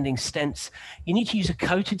expanding stents. You need to use a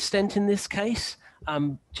coated stent in this case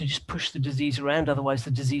to just push the disease around, otherwise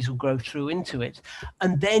the disease will grow through into it.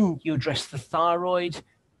 And then you address the thyroid,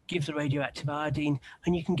 give the radioactive iodine,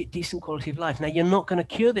 and you can get decent quality of life. Now, you're not going to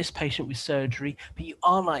cure this patient with surgery, but you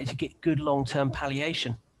are likely to get good long-term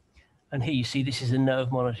palliation. And here you see this is a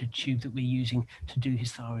nerve monitored tube that we're using to do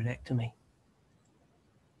his thyroidectomy.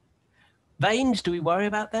 Veins, do we worry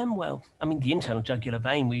about them? Well, I mean, the internal jugular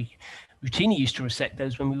vein, we routinely used to resect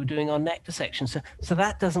those when we were doing our neck dissection, so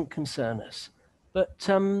that doesn't concern us. But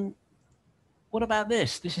what about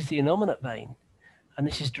this? This is the innominate vein, and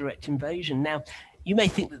this is direct invasion. Now, you may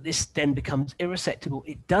think that this then becomes irresectable.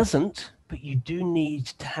 It doesn't, but you do need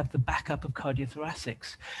to have the backup of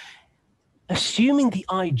cardiothoracics. Assuming the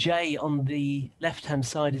IJ on the left-hand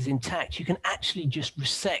side is intact, you can actually just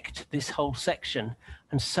resect this whole section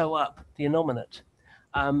and sew up the innominate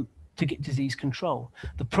to get disease control.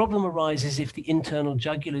 The problem arises if the internal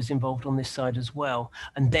jugular is involved on this side as well,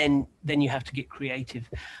 and then you have to get creative.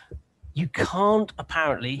 You can't,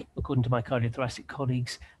 apparently, according to my cardiothoracic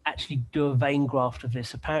colleagues, actually do a vein graft of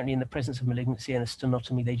this. Apparently, in the presence of malignancy and a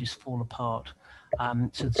stenotomy, they just fall apart.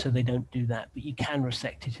 So they don't do that, but you can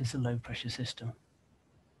resect it as a low pressure system.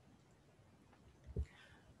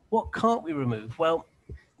 What can't we remove? Well,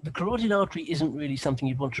 the carotid artery isn't really something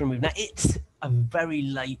you'd want to remove. Now, it's a very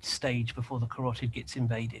late stage before the carotid gets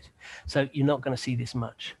invaded, so you're not going to see this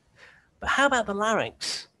much. But how about the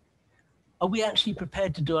larynx? Are we actually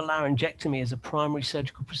prepared to do a laryngectomy as a primary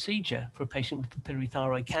surgical procedure for a patient with papillary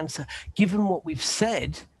thyroid cancer, given what we've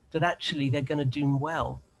said, that actually they're going to do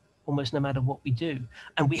well almost no matter what we do?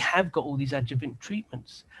 And we have got all these adjuvant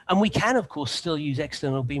treatments. And we can, of course, still use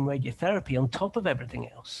external beam radiotherapy on top of everything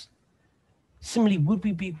else. Similarly, would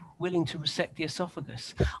we be willing to resect the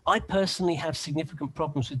esophagus? I personally have significant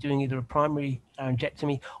problems with doing either a primary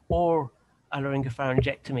laryngectomy or a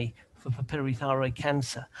laryngopharyngectomy for papillary thyroid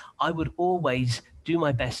cancer. I would always do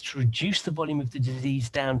my best to reduce the volume of the disease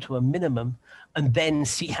down to a minimum and then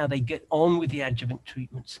see how they get on with the adjuvant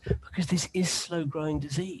treatments, because this is slow growing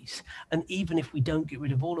disease. And even if we don't get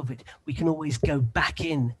rid of all of it, we can always go back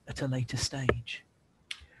in at a later stage.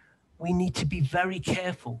 We need to be very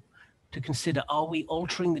careful to consider, are we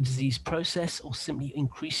altering the disease process or simply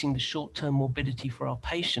increasing the short-term morbidity for our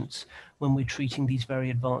patients when we're treating these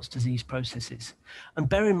very advanced disease processes? And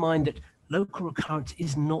bear in mind that local recurrence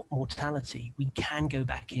is not mortality. We can go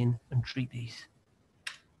back in and treat these.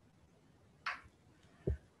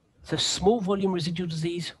 So small volume residual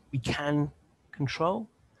disease, we can control,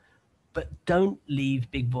 but don't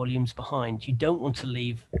leave big volumes behind. You don't want to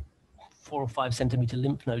leave 4 or 5 centimeter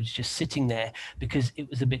lymph nodes just sitting there because it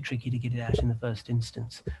was a bit tricky to get it out in the first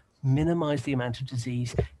instance. Minimize the amount of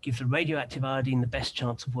disease, give the radioactive iodine the best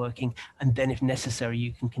chance of working, and then if necessary,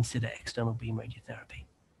 you can consider external beam radiotherapy.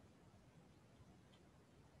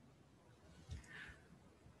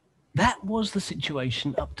 That was the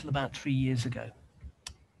situation up till about 3 years ago,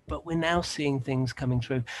 but we're now seeing things coming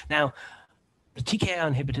through. Now, the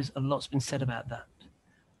TKI inhibitors, a lot's been said about that.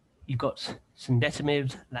 You've got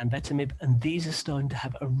syndetimib, lanvetamib, and these are starting to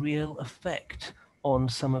have a real effect on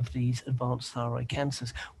some of these advanced thyroid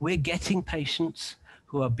cancers. We're getting patients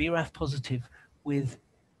who are BRAF positive with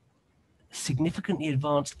significantly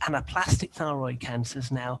advanced anaplastic thyroid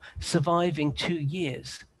cancers now surviving 2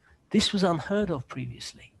 years. This was unheard of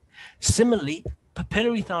previously. Similarly,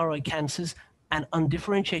 papillary thyroid cancers and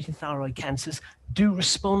undifferentiated thyroid cancers do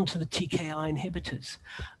respond to the TKI inhibitors.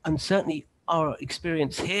 And certainly our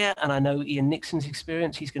experience here, and I know Ian Nixon's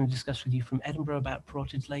experience, he's going to discuss with you from Edinburgh about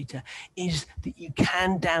carotids later, is that you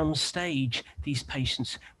can downstage these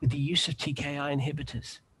patients with the use of TKI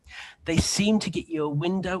inhibitors. They seem to get you a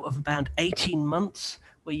window of about 18 months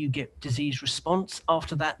where you get disease response.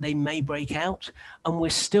 After that, they may break out, and we're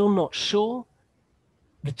still not sure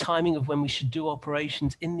the timing of when we should do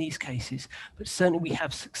operations in these cases, but certainly we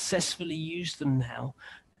have successfully used them now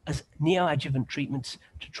as neoadjuvant treatments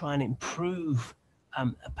to try and improve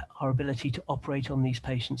our ability to operate on these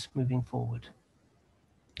patients moving forward.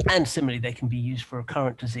 And similarly, they can be used for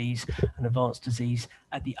recurrent disease and advanced disease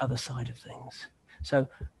at the other side of things. So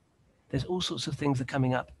there's all sorts of things that are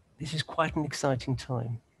coming up. This is quite an exciting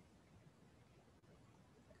time.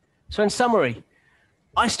 So in summary,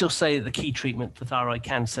 I still say that the key treatment for thyroid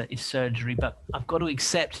cancer is surgery, but I've got to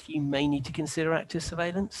accept you may need to consider active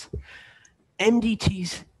surveillance.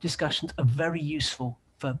 MDT's discussions are very useful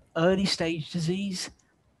for early stage disease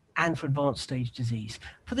and for advanced stage disease.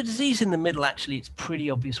 For the disease in the middle, actually, it's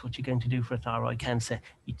pretty obvious what you're going to do for a thyroid cancer.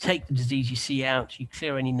 You take the disease you see out, you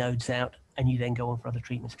clear any nodes out, and you then go on for other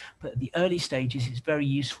treatments. But at the early stages, it's very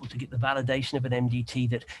useful to get the validation of an MDT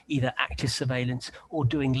that either active surveillance or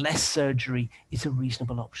doing less surgery is a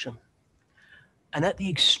reasonable option. And at the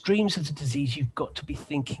extremes of the disease, you've got to be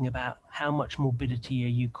thinking about how much morbidity are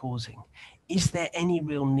you causing. Is there any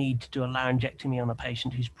real need to do a laryngectomy on a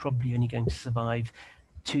patient who's probably only going to survive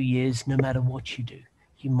 2 years, no matter what you do?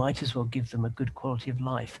 You might as well give them a good quality of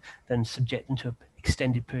life than subject them to an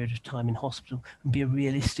extended period of time in hospital, and be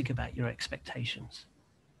realistic about your expectations.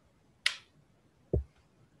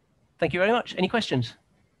 Thank you very much. Any questions?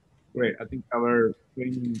 Great. I think our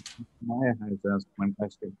training Maya has asked one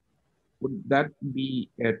question. Would that be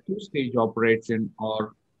a 2-stage operation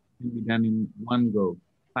or can be done in one go?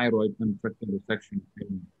 Thyroid and tracheal resection.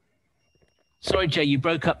 Sorry, Jay, you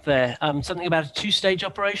broke up there. Something about a 2-stage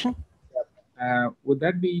operation? Would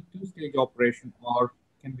that be 2-stage operation or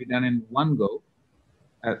can be done in one go?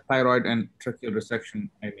 Thyroid and tracheal resection,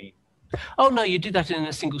 I mean. Oh, no, you do that in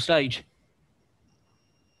a single stage.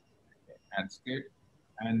 That's good.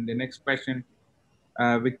 And the next question,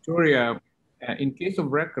 Victoria, in case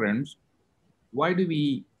of recurrence, why do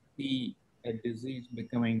we see a disease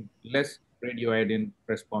becoming less radioiodine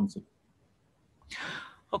responsive?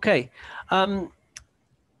 Okay.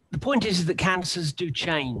 the point is that cancers do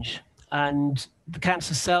change, and the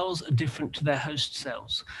cancer cells are different to their host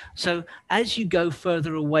cells. So as you go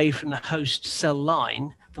further away from the host cell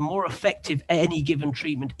line, the more effective any given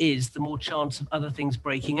treatment is, the more chance of other things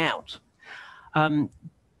breaking out.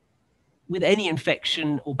 With any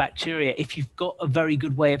infection or bacteria, if you've got a very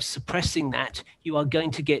good way of suppressing that, you are going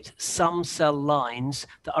to get some cell lines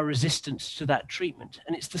that are resistant to that treatment.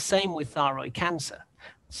 And it's the same with thyroid cancer,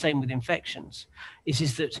 same with infections.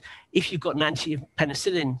 Is that if you've got an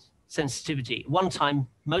anti-penicillin sensitivity, at one time,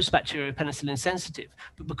 most bacteria are penicillin sensitive,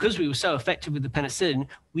 but because we were so effective with the penicillin,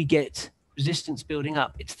 we get resistance building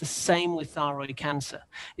up. It's the same with thyroid cancer.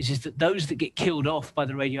 Is that those that get killed off by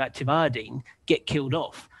the radioactive iodine get killed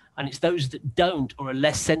off. And it's those that don't or are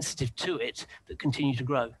less sensitive to it that continue to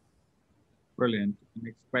grow. Brilliant.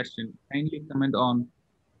 Next question. Kindly comment on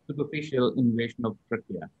superficial invasion of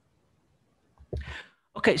trachea.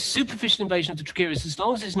 Okay, superficial invasion of the trachea is as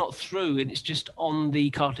long as it's not through and it's just on the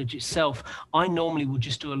cartilage itself. I normally will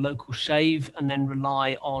just do a local shave and then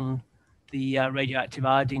rely on the radioactive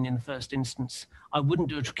iodine in the first instance. I wouldn't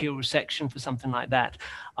do a tracheal resection for something like that.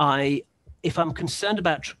 If I'm concerned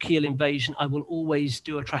about tracheal invasion, I will always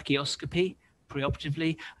do a tracheoscopy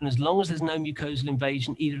preoperatively. And as long as there's no mucosal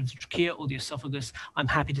invasion, either of the trachea or the esophagus, I'm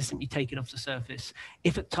happy to simply take it off the surface.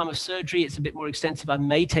 If at the time of surgery, it's a bit more extensive, I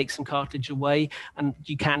may take some cartilage away, and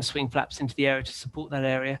you can swing flaps into the area to support that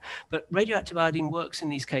area. But radioactive iodine works in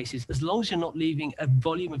these cases. As long as you're not leaving a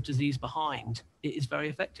volume of disease behind, it is very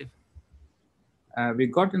effective. We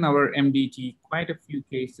got in our MDT quite a few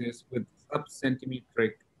cases with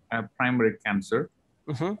sub-centimetric primary cancer,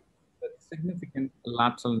 with significant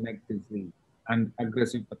lateral neck disease and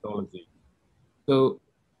aggressive pathology. So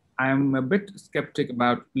I'm a bit skeptic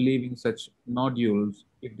about leaving such nodules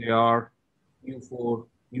if they are U4,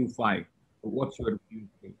 U5. What's your view,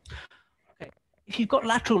 please? Okay. If you've got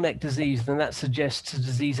lateral neck disease, then that suggests a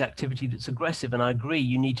disease activity that's aggressive. And I agree,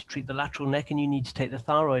 you need to treat the lateral neck and you need to take the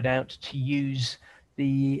thyroid out to use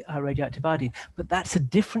the radioactive iodine. But that's a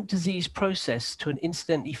different disease process to an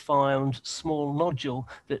incidentally found small nodule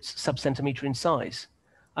that's sub-centimeter in size.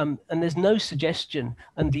 And there's no suggestion,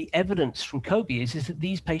 and the evidence from Kobe is that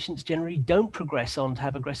these patients generally don't progress on to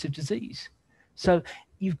have aggressive disease. So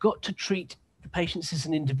you've got to treat the patients as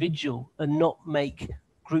an individual and not make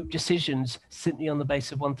group decisions simply on the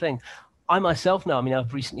basis of one thing. I myself know, I mean,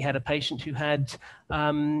 I've recently had a patient who had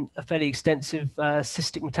a fairly extensive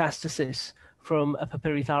cystic metastasis from a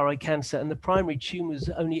papillary thyroid cancer, and the primary tumor was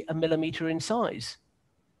only 1 millimeter in size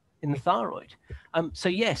in the thyroid. So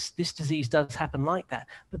yes, this disease does happen like that,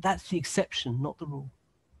 but that's the exception, not the rule.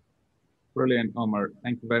 Brilliant, Omar.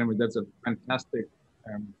 Thank you very much. That's a fantastic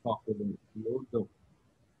talk with loads of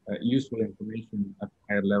useful information at a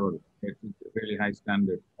higher level. It's a really high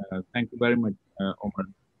standard. Thank you very much, Omar.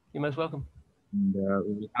 You're most welcome. And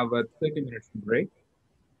we will have a 30-minute break.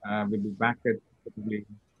 We'll be back at probably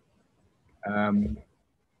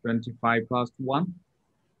 25 past 1.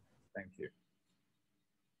 Thank you.